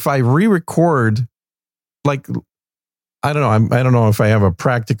if I re-record, I don't know if I have a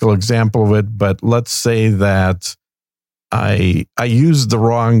practical example of it, but let's say that I used the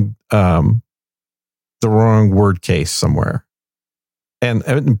wrong word case somewhere.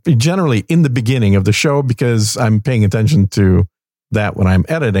 And generally in the beginning of the show, because I'm paying attention to that when I'm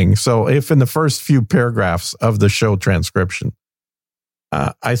editing. So if in the first few paragraphs of the show transcription,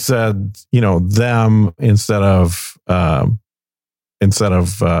 I said, them instead of him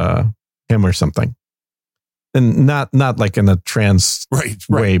or something, And not like in a trans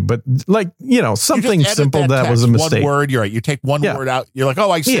way, but like, something simple that was a mistake. One word, you're right. You take one word out. You're like, oh,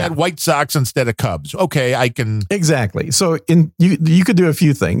 I said White Sox instead of Cubs. Okay, I can. Exactly. So you could do a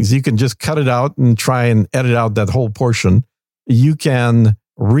few things. You can just cut it out and try and edit out that whole portion. You can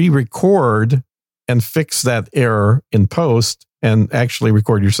re-record and fix that error in post and actually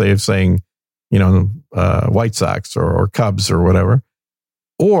record your save saying, White Sox or Cubs or whatever.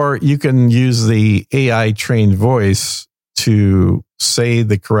 Or you can use the AI trained voice to say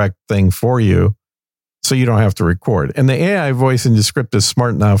the correct thing for you so you don't have to record. And the AI voice in Descript is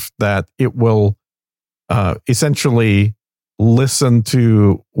smart enough that it will essentially listen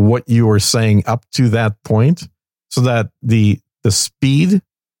to what you were saying up to that point so that the speed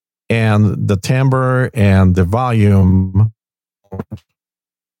and the timbre and the volume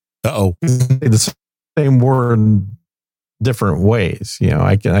the same word different ways.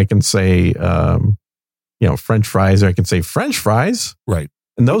 I can say French fries, or I can say French fries, right?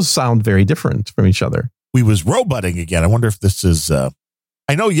 And those sound very different from each other. We was roboting again. I wonder if this is I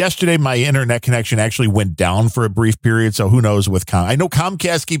know yesterday my internet connection actually went down for a brief period, so who knows with I know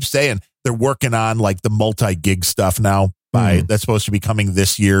Comcast keeps saying they're working on like the multi-gig stuff now. That's supposed to be coming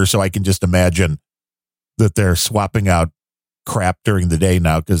this year, so I can just imagine that they're swapping out crap during the day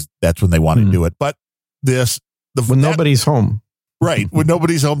now because that's when they want to do it. But when nobody's home. Right. When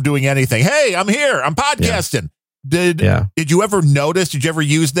nobody's home doing anything. Hey, I'm here. I'm podcasting. Yeah. Did you ever notice, did you ever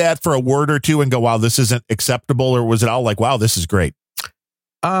use that for a word or two and go, wow, this isn't acceptable? Or was it all like, wow, this is great?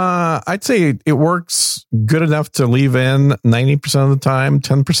 I'd say it works good enough to leave in 90% of the time.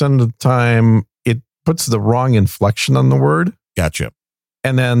 10% of the time, it puts the wrong inflection on the word. Gotcha.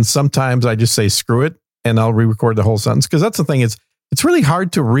 And then sometimes I just say, screw it, and I'll re-record the whole sentence. Because that's the thing, it's really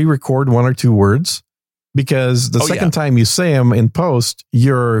hard to re-record one or two words. Because the second time you say them in post,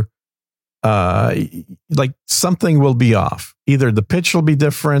 you're like something will be off. Either the pitch will be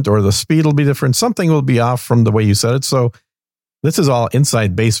different or the speed will be different. Something will be off from the way you said it. So this is all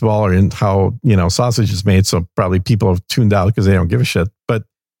inside baseball or in how, sausage is made. So probably people have tuned out because they don't give a shit. But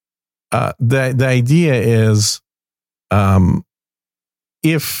the idea is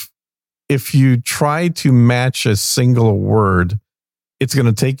if you try to match a single word, it's going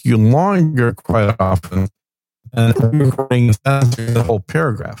to take you longer quite often than recording the whole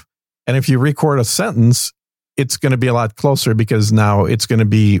paragraph. And if you record a sentence, it's going to be a lot closer because now it's going to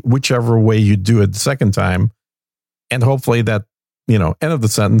be whichever way you do it the second time. And hopefully that, end of the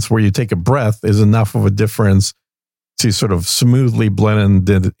sentence where you take a breath is enough of a difference to sort of smoothly blend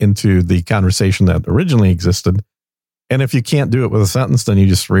into the conversation that originally existed. And if you can't do it with a sentence, then you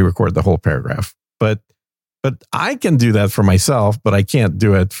just re-record the whole paragraph. But I can do that for myself, but I can't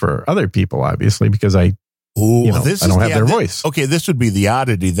do it for other people, obviously, because I don't have their voice. Okay, this would be the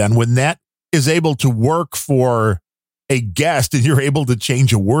oddity then. When that is able to work for a guest and you're able to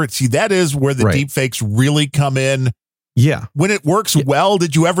change a word, see, that is where the deep fakes really come in. Yeah. When it works well,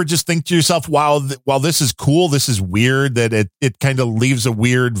 did you ever just think to yourself, wow, this is cool, this is weird, that it kind of leaves a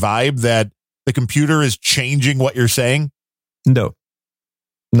weird vibe that the computer is changing what you're saying? No.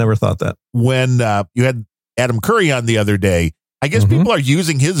 Never thought that. When you had Adam Curry on the other day, I guess people are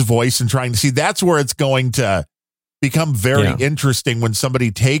using his voice and trying to see, that's where it's going to become very interesting when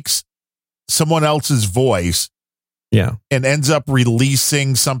somebody takes someone else's voice and ends up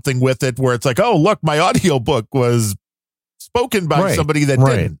releasing something with it where it's like, oh, look, my audiobook was spoken by somebody that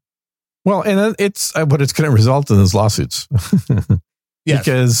didn't. Well, and it's what it's going to result in is lawsuits.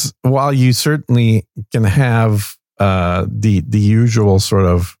 Because while you certainly can have the usual sort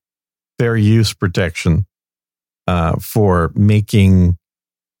of fair use protection for making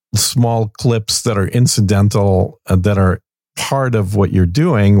small clips that are incidental, that are part of what you're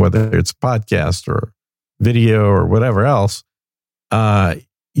doing, whether it's podcast or video or whatever else,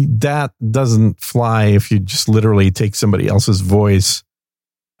 that doesn't fly if you just literally take somebody else's voice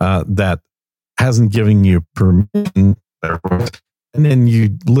that hasn't given you permission, and then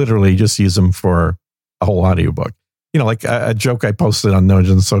you literally just use them for a whole audiobook. Like a joke I posted on No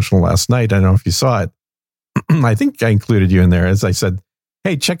Agenda Social last night. I don't know if you saw it. I think I included you in there as I said,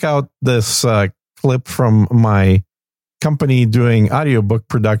 hey, check out this clip from my company doing audiobook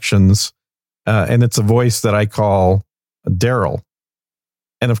productions. And it's a voice that I call Daryl.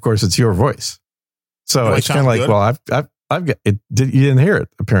 And of course, it's your voice. So it's kind of like, well, I've got it. You didn't hear it,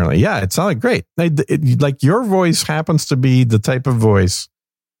 apparently. Yeah, it sounded great. Like your voice happens to be the type of voice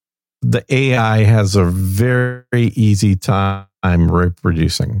the AI has a very easy time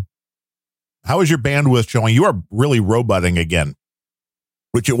reproducing. How is your bandwidth showing? You are really roboting again,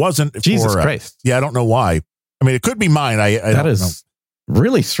 which it wasn't. Jesus Christ. Yeah, I don't know why. I mean, it could be mine. I that is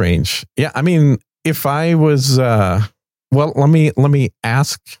really strange. Yeah, I mean, if I was, well, let me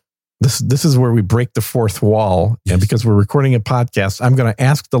ask. This is where we break the fourth wall, yes. And because we're recording a podcast, I'm going to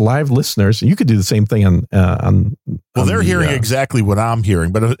ask the live listeners. You could do the same thing on. Well, they're hearing exactly what I'm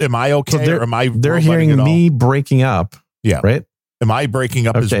hearing, but am I okay? So or am I? They're hearing me breaking up. Yeah, right. Am I breaking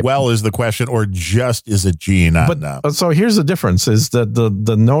up as well as the question, or just is it Gene? But so here's the difference: is that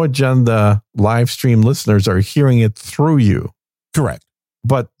the No Agenda live stream listeners are hearing it through you. Correct.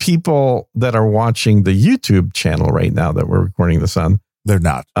 But people that are watching the YouTube channel right now that we're recording this on, they're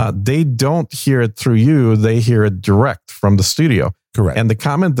not. They don't hear it through you. They hear it direct from the studio. Correct. And the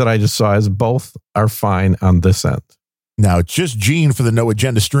comment that I just saw is both are fine on this end. Now, it's just Gene for the No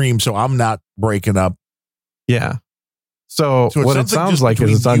Agenda stream, so I'm not breaking up. Yeah. So what it sounds like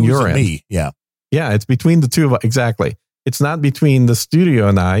is it's on your end. Me. Yeah. Yeah, it's between the two of us. Exactly. It's not between the studio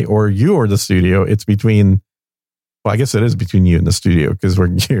and I, or you or the studio. It's between, well, I guess it is between you and the studio, because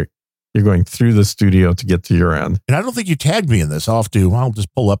you're going through the studio to get to your end. And I don't think you tagged me in this. I'll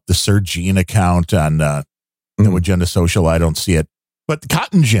just pull up the Sir Gene account on No Agenda Social. I don't see it. But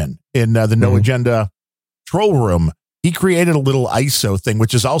Cotton Gin in the No Agenda Troll Room, he created a little ISO thing,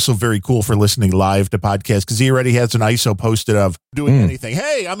 which is also very cool for listening live to podcasts, because he already has an ISO posted of doing anything.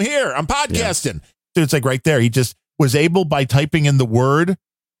 Hey, I'm here. I'm podcasting. Yeah. So it's like right there. He just was able, by typing in the word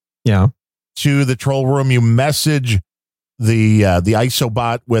to the Troll Room, you message the ISO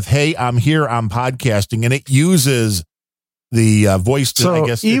bot with, hey, I'm here, I'm podcasting, and it uses the voice to, so I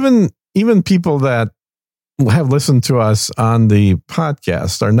guess. Even people that have listened to us on the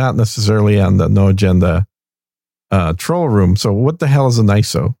podcast are not necessarily on the No Agenda Troll Room. So what the hell is an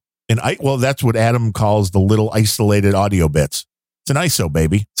ISO? Well, that's what Adam calls the little isolated audio bits. It's an ISO,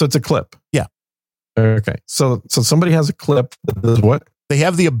 baby. So it's a clip. Yeah. Okay. So somebody has a clip that does what? They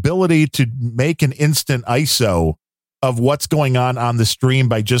have the ability to make an instant ISO of what's going on the stream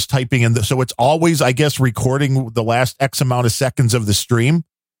by just typing in. So it's always, I guess, recording the last X amount of seconds of the stream.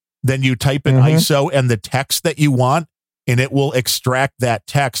 Then you type in ISO and the text that you want, and it will extract that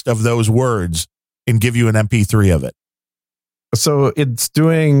text of those words and give you an MP3 of it. So it's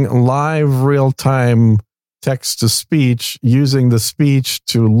doing live real-time text to speech, using the speech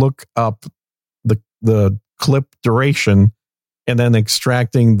to look up the clip duration and then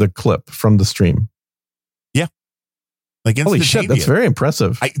extracting the clip from the stream. Yeah. Like, holy shit, that's very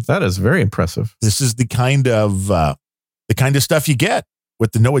impressive. That is very impressive. This is the kind of stuff you get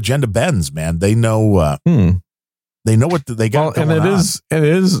with the No Agenda Bens, man. They know they know what they got. Well, and it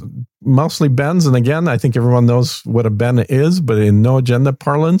is mostly Bens. And again, I think everyone knows what a Ben is, but in No Agenda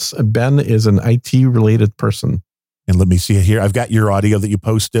parlance, a Ben is an IT related person. And let me see it here. I've got your audio that you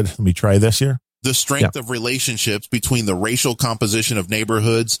posted. Let me try this here. The strength of relationships between the racial composition of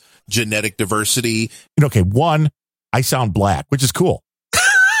neighborhoods, genetic diversity. Okay, one, I sound black, which is cool.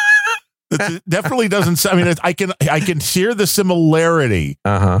 It definitely doesn't. I mean, I can hear the similarity,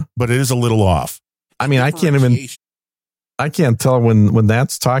 but it is a little off. I mean, I can't tell when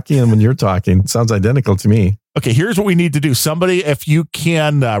that's talking and when you're talking. It sounds identical to me. Okay, here's what we need to do. Somebody, if you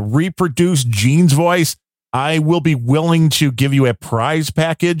can reproduce Gene's voice, I will be willing to give you a prize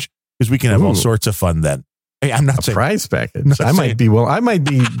package, because we can have all sorts of fun then. Hey, I'm not saying prize package. I might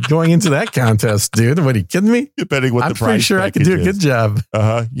be going into that contest, dude. What, are you kidding me? Depending what I'm the prize pretty sure I could do a good job.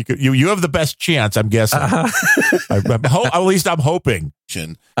 You have the best chance, I'm guessing. At least I'm hoping.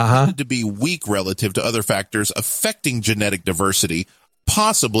 To be weak relative to other factors affecting genetic diversity,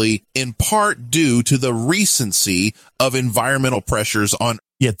 possibly in part due to the recency of environmental pressures on.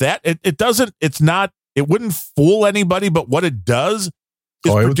 Yet that it wouldn't fool anybody, but what it does. It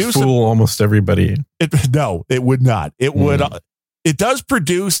would fool almost everybody. No, it would not. It would. It does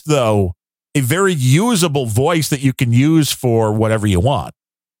produce, though, a very usable voice that you can use for whatever you want.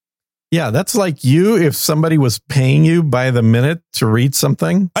 Yeah, that's like you if somebody was paying you by the minute to read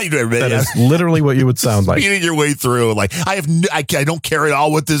something. That is literally what you would sound like. Speeding your way through. Like, I don't care at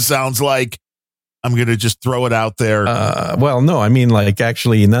all what this sounds like. I'm going to just throw it out there. Well, no, I mean, like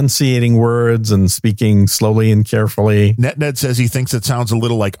actually enunciating words and speaking slowly and carefully. Ned says he thinks it sounds a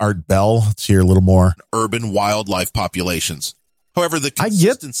little like Art Bell. Let's hear a little more. Urban wildlife populations. However, the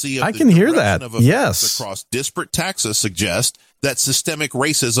consistency I can hear that. Yes. Across disparate taxa suggest that systemic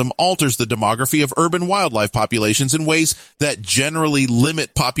racism alters the demography of urban wildlife populations in ways that generally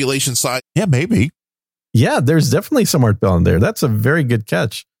limit population size. Yeah, maybe. Yeah, there's definitely some Art Bell in there. That's a very good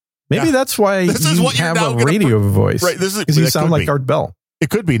catch. Maybe that's why you have a radio voice. Right, because you sound like Art Bell. It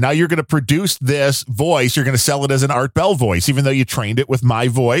could be. Now you're going to produce this voice. You're going to sell it as an Art Bell voice, even though you trained it with my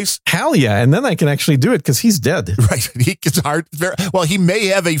voice. Hell yeah. And then I can actually do it because he's dead. Right. He may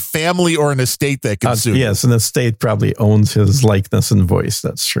have a family or an estate that can sue. Yes, an estate probably owns his likeness and voice.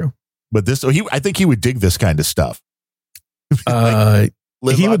 That's true. But I think he would dig this kind of stuff.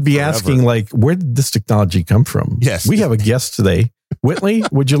 He would be asking, like, where did this technology come from? Yes. We have a guest today. Whitley,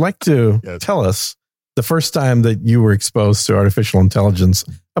 would you like to tell us the first time that you were exposed to artificial intelligence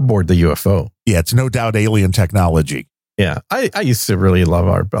aboard the UFO? Yeah, it's no doubt alien technology. Yeah, I used to really love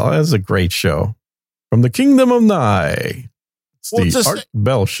Art Bell. It was a great show. From the Kingdom of Nye. It's Art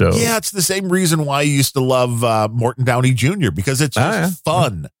Bell show. Yeah, it's the same reason why I used to love Morton Downey Jr. because it's just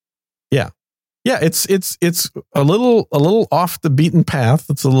fun. Yeah. Yeah, it's a little off the beaten path.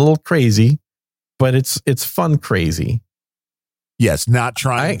 It's a little crazy, but it's fun crazy. Yes, not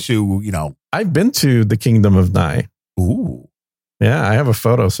trying to, I've been to the Kingdom of Nye. Ooh. Yeah, I have a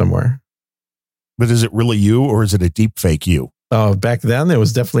photo somewhere. But is it really you or is it a deep fake you? Oh, back then it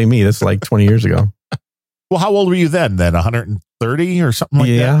was definitely me. That's like 20 years ago. Well, how old were you then? 130 or something like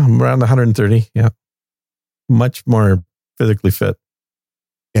that? Yeah, I'm around 130. Yeah. Much more physically fit.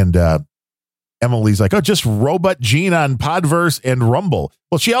 And Emily's like, just Robot Gene on Podverse and Rumble.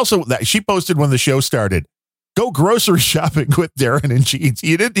 Well, she posted when the show started, go grocery shopping with Darren and Jeans.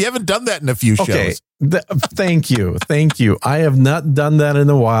 You haven't done that in a few shows. Thank you. I have not done that in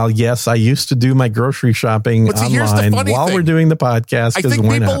a while. Yes, I used to do my grocery shopping online while we're doing the podcast. I think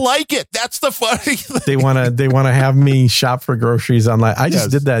people like it. That's the funny thing. They want to have me shop for groceries online. I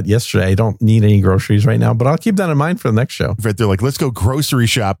just did that yesterday. I don't need any groceries right now, but I'll keep that in mind for the next show. Right, they're like, let's go grocery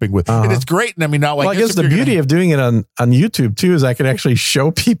shopping with, and it's great. And I mean, now I guess the beauty of doing it on YouTube too is I can actually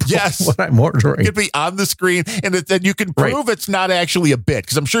show people what I'm ordering. It could be on the screen, and then you can prove it's not actually a bit,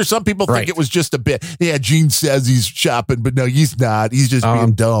 because I'm sure some people think it was just a bit. Yeah, Gene says he's shopping, but no, he's not. He's just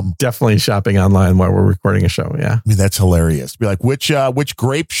being dumb. Definitely shopping online while we're recording a show. Yeah, I mean, that's hilarious. Be like, which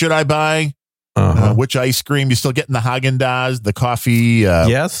grape should I buy? Which ice cream? You still getting the Haagen-Dazs, the coffee?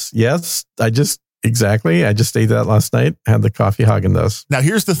 Yes. I just ate that last night. I had the coffee Haagen-Dazs. Now,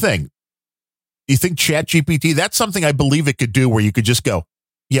 here's the thing. You think ChatGPT? That's something I believe it could do, where you could just go,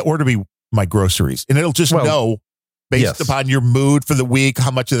 order me my groceries, and it'll just know. Based upon your mood for the week, how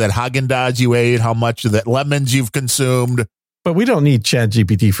much of that Haagen-Dazs you ate, how much of that lemons you've consumed. But we don't need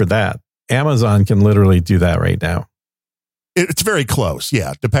ChatGPT for that. Amazon can literally do that right now. It's very close,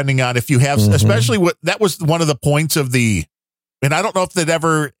 yeah, depending on if you have, especially that was one of the points of and I don't know if that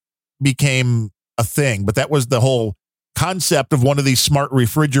ever became a thing, but that was the whole concept of one of these smart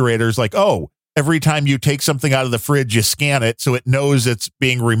refrigerators, like, every time you take something out of the fridge, you scan it so it knows it's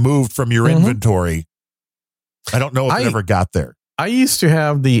being removed from your inventory. I don't know if it ever got there. I used to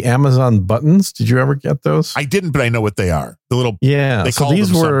have the Amazon buttons. Did you ever get those? I didn't, but I know what they are. The little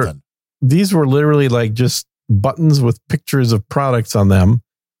these were literally like just buttons with pictures of products on them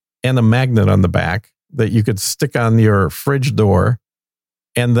and a magnet on the back that you could stick on your fridge door.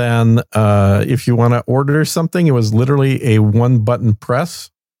 And then if you want to order something, it was literally a one button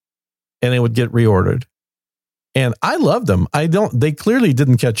press and it would get reordered. And I loved them. They clearly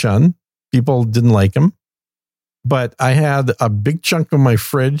didn't catch on. People didn't like them. But I had a big chunk of my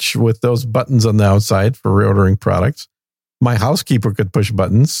fridge with those buttons on the outside for reordering products. My housekeeper could push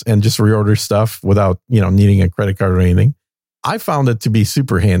buttons and just reorder stuff without, needing a credit card or anything. I found it to be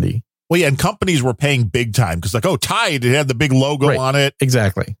super handy. Well, yeah, and companies were paying big time because, Tide, it had the big logo on it.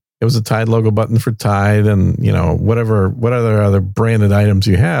 Exactly. It was a Tide logo button for Tide, and what other branded items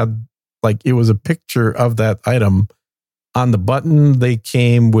you had. Like, it was a picture of that item on the button. They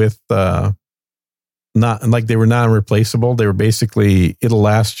came with they were non-replaceable. They were basically, it'll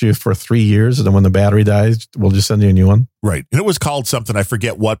last you for 3 years, and then when the battery dies, we'll just send you a new one. Right. And it was called something, I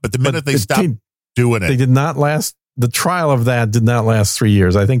forget what, but the minute they stopped doing it. They did not last, the trial of that did not last 3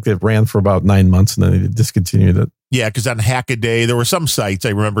 years. I think it ran for about 9 months, and then they discontinued it. Yeah, because on Hackaday, there were some sites I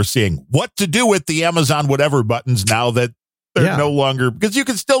remember seeing what to do with the Amazon whatever buttons now that they're no longer, because you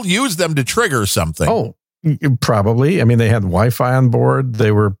can still use them to trigger something. Oh, probably. I mean, they had Wi-Fi on board.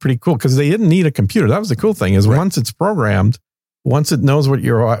 They were pretty cool because they didn't need a computer. That was the cool thing, is once it's programmed, once it knows what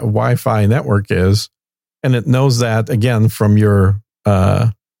your Wi-Fi network is, and it knows that, again, from your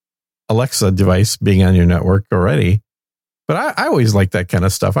Alexa device being on your network already. But I always like that kind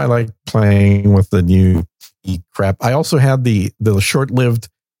of stuff. I like playing with the new crap. I also had the short-lived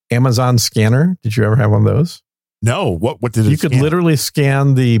Amazon scanner. Did you ever have one of those? No. What did it You could literally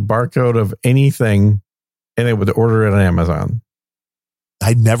scan the barcode of anything, and it would order it on Amazon.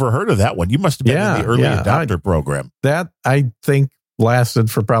 I never heard of that one. You must have been in the early adopter program. That, I think,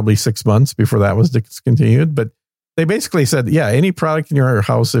 lasted for probably 6 months before that was discontinued. But they basically said, any product in your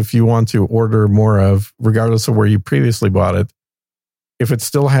house, if you want to order more of, regardless of where you previously bought it, if it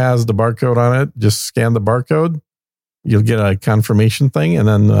still has the barcode on it, just scan the barcode. You'll get a confirmation thing, and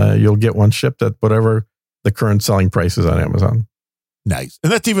then you'll get one shipped at whatever the current selling price is on Amazon. Nice.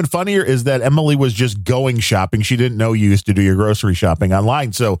 And that's even funnier is that Emily was just going shopping. She didn't know you used to do your grocery shopping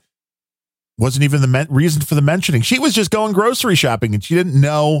online. So wasn't even the reason for the mentioning. She was just going grocery shopping and she didn't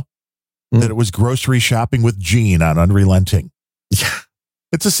know that it was grocery shopping with Gene on Unrelenting. Yeah.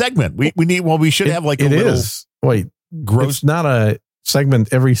 It's a segment. We should have like a it little. Is. Wait, it's not a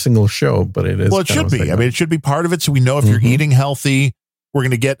segment every single show, but it is. Well, it should be. I mean, it should be part of it. So we know if you're eating healthy. We're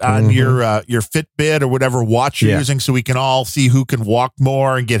going to get on your Fitbit or whatever watch you're using so we can all see who can walk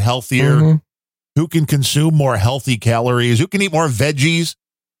more and get healthier, who can consume more healthy calories, who can eat more veggies.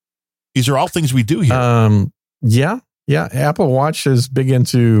 These are all things we do here. Yeah. Apple Watch is big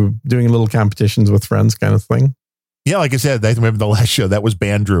into doing little competitions with friends kind of thing. Yeah, like I said, I remember the last show, that was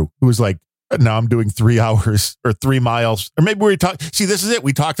Bandrew, who was like, now I'm doing 3 hours or 3 miles. Or maybe we talked. See, this is it.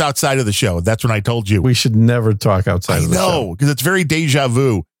 We talked outside of the show. That's when I told you. We should never talk outside of the show. I know, because it's very deja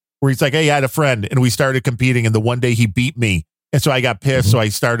vu, where he's like, hey, I had a friend, and we started competing, and the one day he beat me. And so I got pissed, so I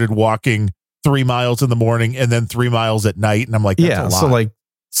started walking 3 miles in the morning and then 3 miles at night. And I'm like, that's a lot. So like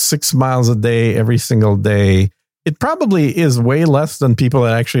 6 miles a day, every single day. It probably is way less than people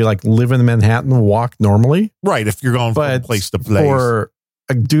that actually like live in Manhattan walk normally. Right, if you're going from place to place. For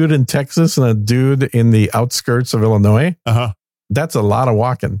a dude in Texas and a dude in the outskirts of Illinois, that's a lot of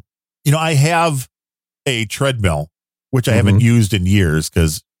walking. You know, I have a treadmill, which I haven't used in years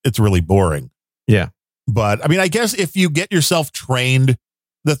because it's really boring. Yeah. But I mean, I guess if you get yourself trained,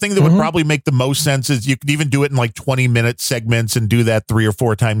 the thing that would probably make the most sense is you could even do it in like 20-minute segments and do that 3 or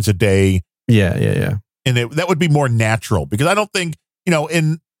 4 times a day. Yeah. And that would be more natural, because I don't think, you know,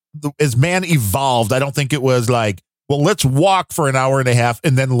 as man evolved, I don't think it was like, well, let's walk for an hour and a half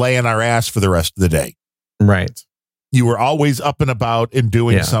and then lay on our ass for the rest of the day. Right. You were always up and about and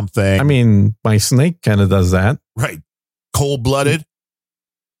doing something. I mean, my snake kind of does that. Right. Cold-blooded.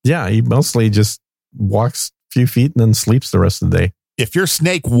 Yeah. He mostly just walks a few feet and then sleeps the rest of the day. If your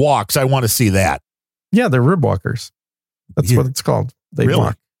snake walks, I want to see that. Yeah. They're rib walkers. That's what it's called. They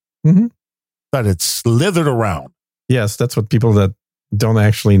walk. But it's slithered around. Yes. That's what people that don't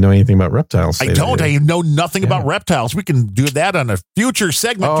actually know anything about reptiles say. I don't. I know nothing about reptiles. We can do that on a future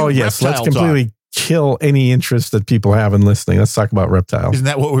segment. Oh, yes. Let's completely kill any interest that people have in listening. Let's talk about reptiles. Isn't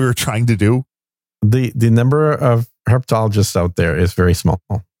that what we were trying to do? The number of herpetologists out there is very small.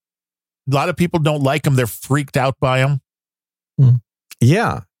 A lot of people don't like them. They're freaked out by them.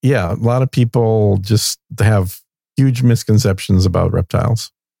 Yeah. A lot of people just have huge misconceptions about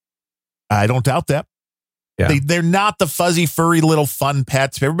reptiles. I don't doubt that. Yeah. They're not the fuzzy, furry little fun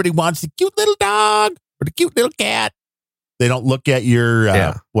pets. Everybody wants the cute little dog or the cute little cat. They don't look at your,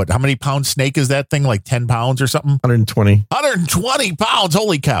 how many pound snake is that thing? Like 10 pounds or something? 120. 120 pounds.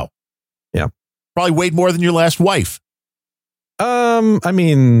 Holy cow. Yeah. Probably weighed more than your last wife. I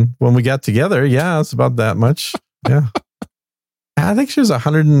mean, when we got together, it's about that much. Yeah. I think she was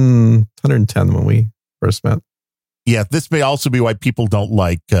 110 when we first met. Yeah. This may also be why people don't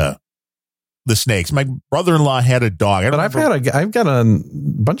like, the snakes. My brother-in-law had a dog. I've got a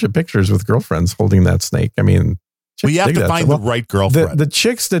bunch of pictures with girlfriends holding that snake. I mean, you have to find the right girlfriend. The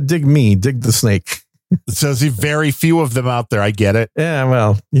chicks that dig me dig the snake. So there's very few of them out there. I get it. Yeah,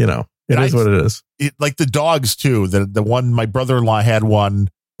 well, you know, it is what it is. Like the dogs too. The one, my brother-in-law had one.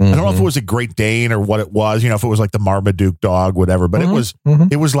 I don't know if it was a Great Dane or what it was. You know, if it was like the Marmaduke dog, whatever. But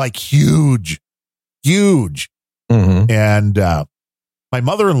it was like huge. And my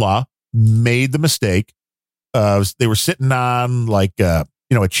mother-in-law made the mistake. They were sitting on like a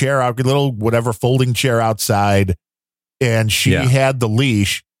chair out, a little whatever folding chair outside, and she had the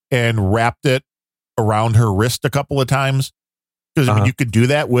leash and wrapped it around her wrist a couple of times, because I mean, you could do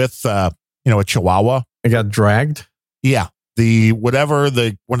that with a Chihuahua. It got dragged. Yeah, one of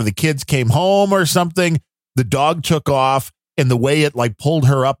the kids came home or something. The dog took off, and the way it like pulled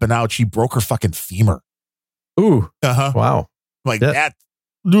her up and out, she broke her fucking femur. Ooh, wow, like that.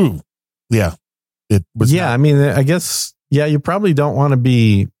 Ooh. Yeah, it was. Yeah, I mean, I guess, you probably don't want to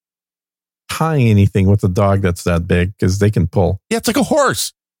be tying anything with a dog that's that big, because they can pull. Yeah, it's like a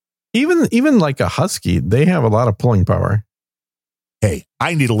horse. Even like a husky, they have a lot of pulling power. Hey,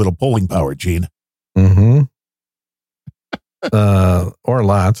 I need a little pulling power, Gene. Or a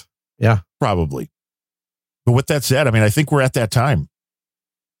lot. Yeah, probably. But with that said, I mean, I think we're at that time.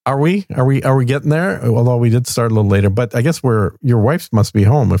 Are we getting there? Although we did start a little later, but I guess your wife must be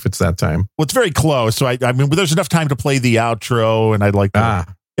home if it's that time. Well, it's very close. So I mean, there's enough time to play the outro, and I'd like to.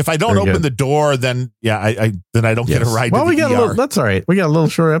 If I don't open the door, then I don't get a ride. Well, that's all right. We got a little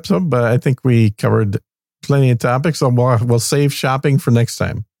short episode, but I think we covered plenty of topics. So we'll save shopping for next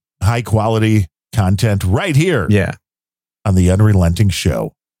time. High quality content right here. Yeah, on the Unrelenting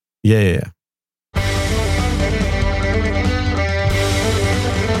Show. Yeah.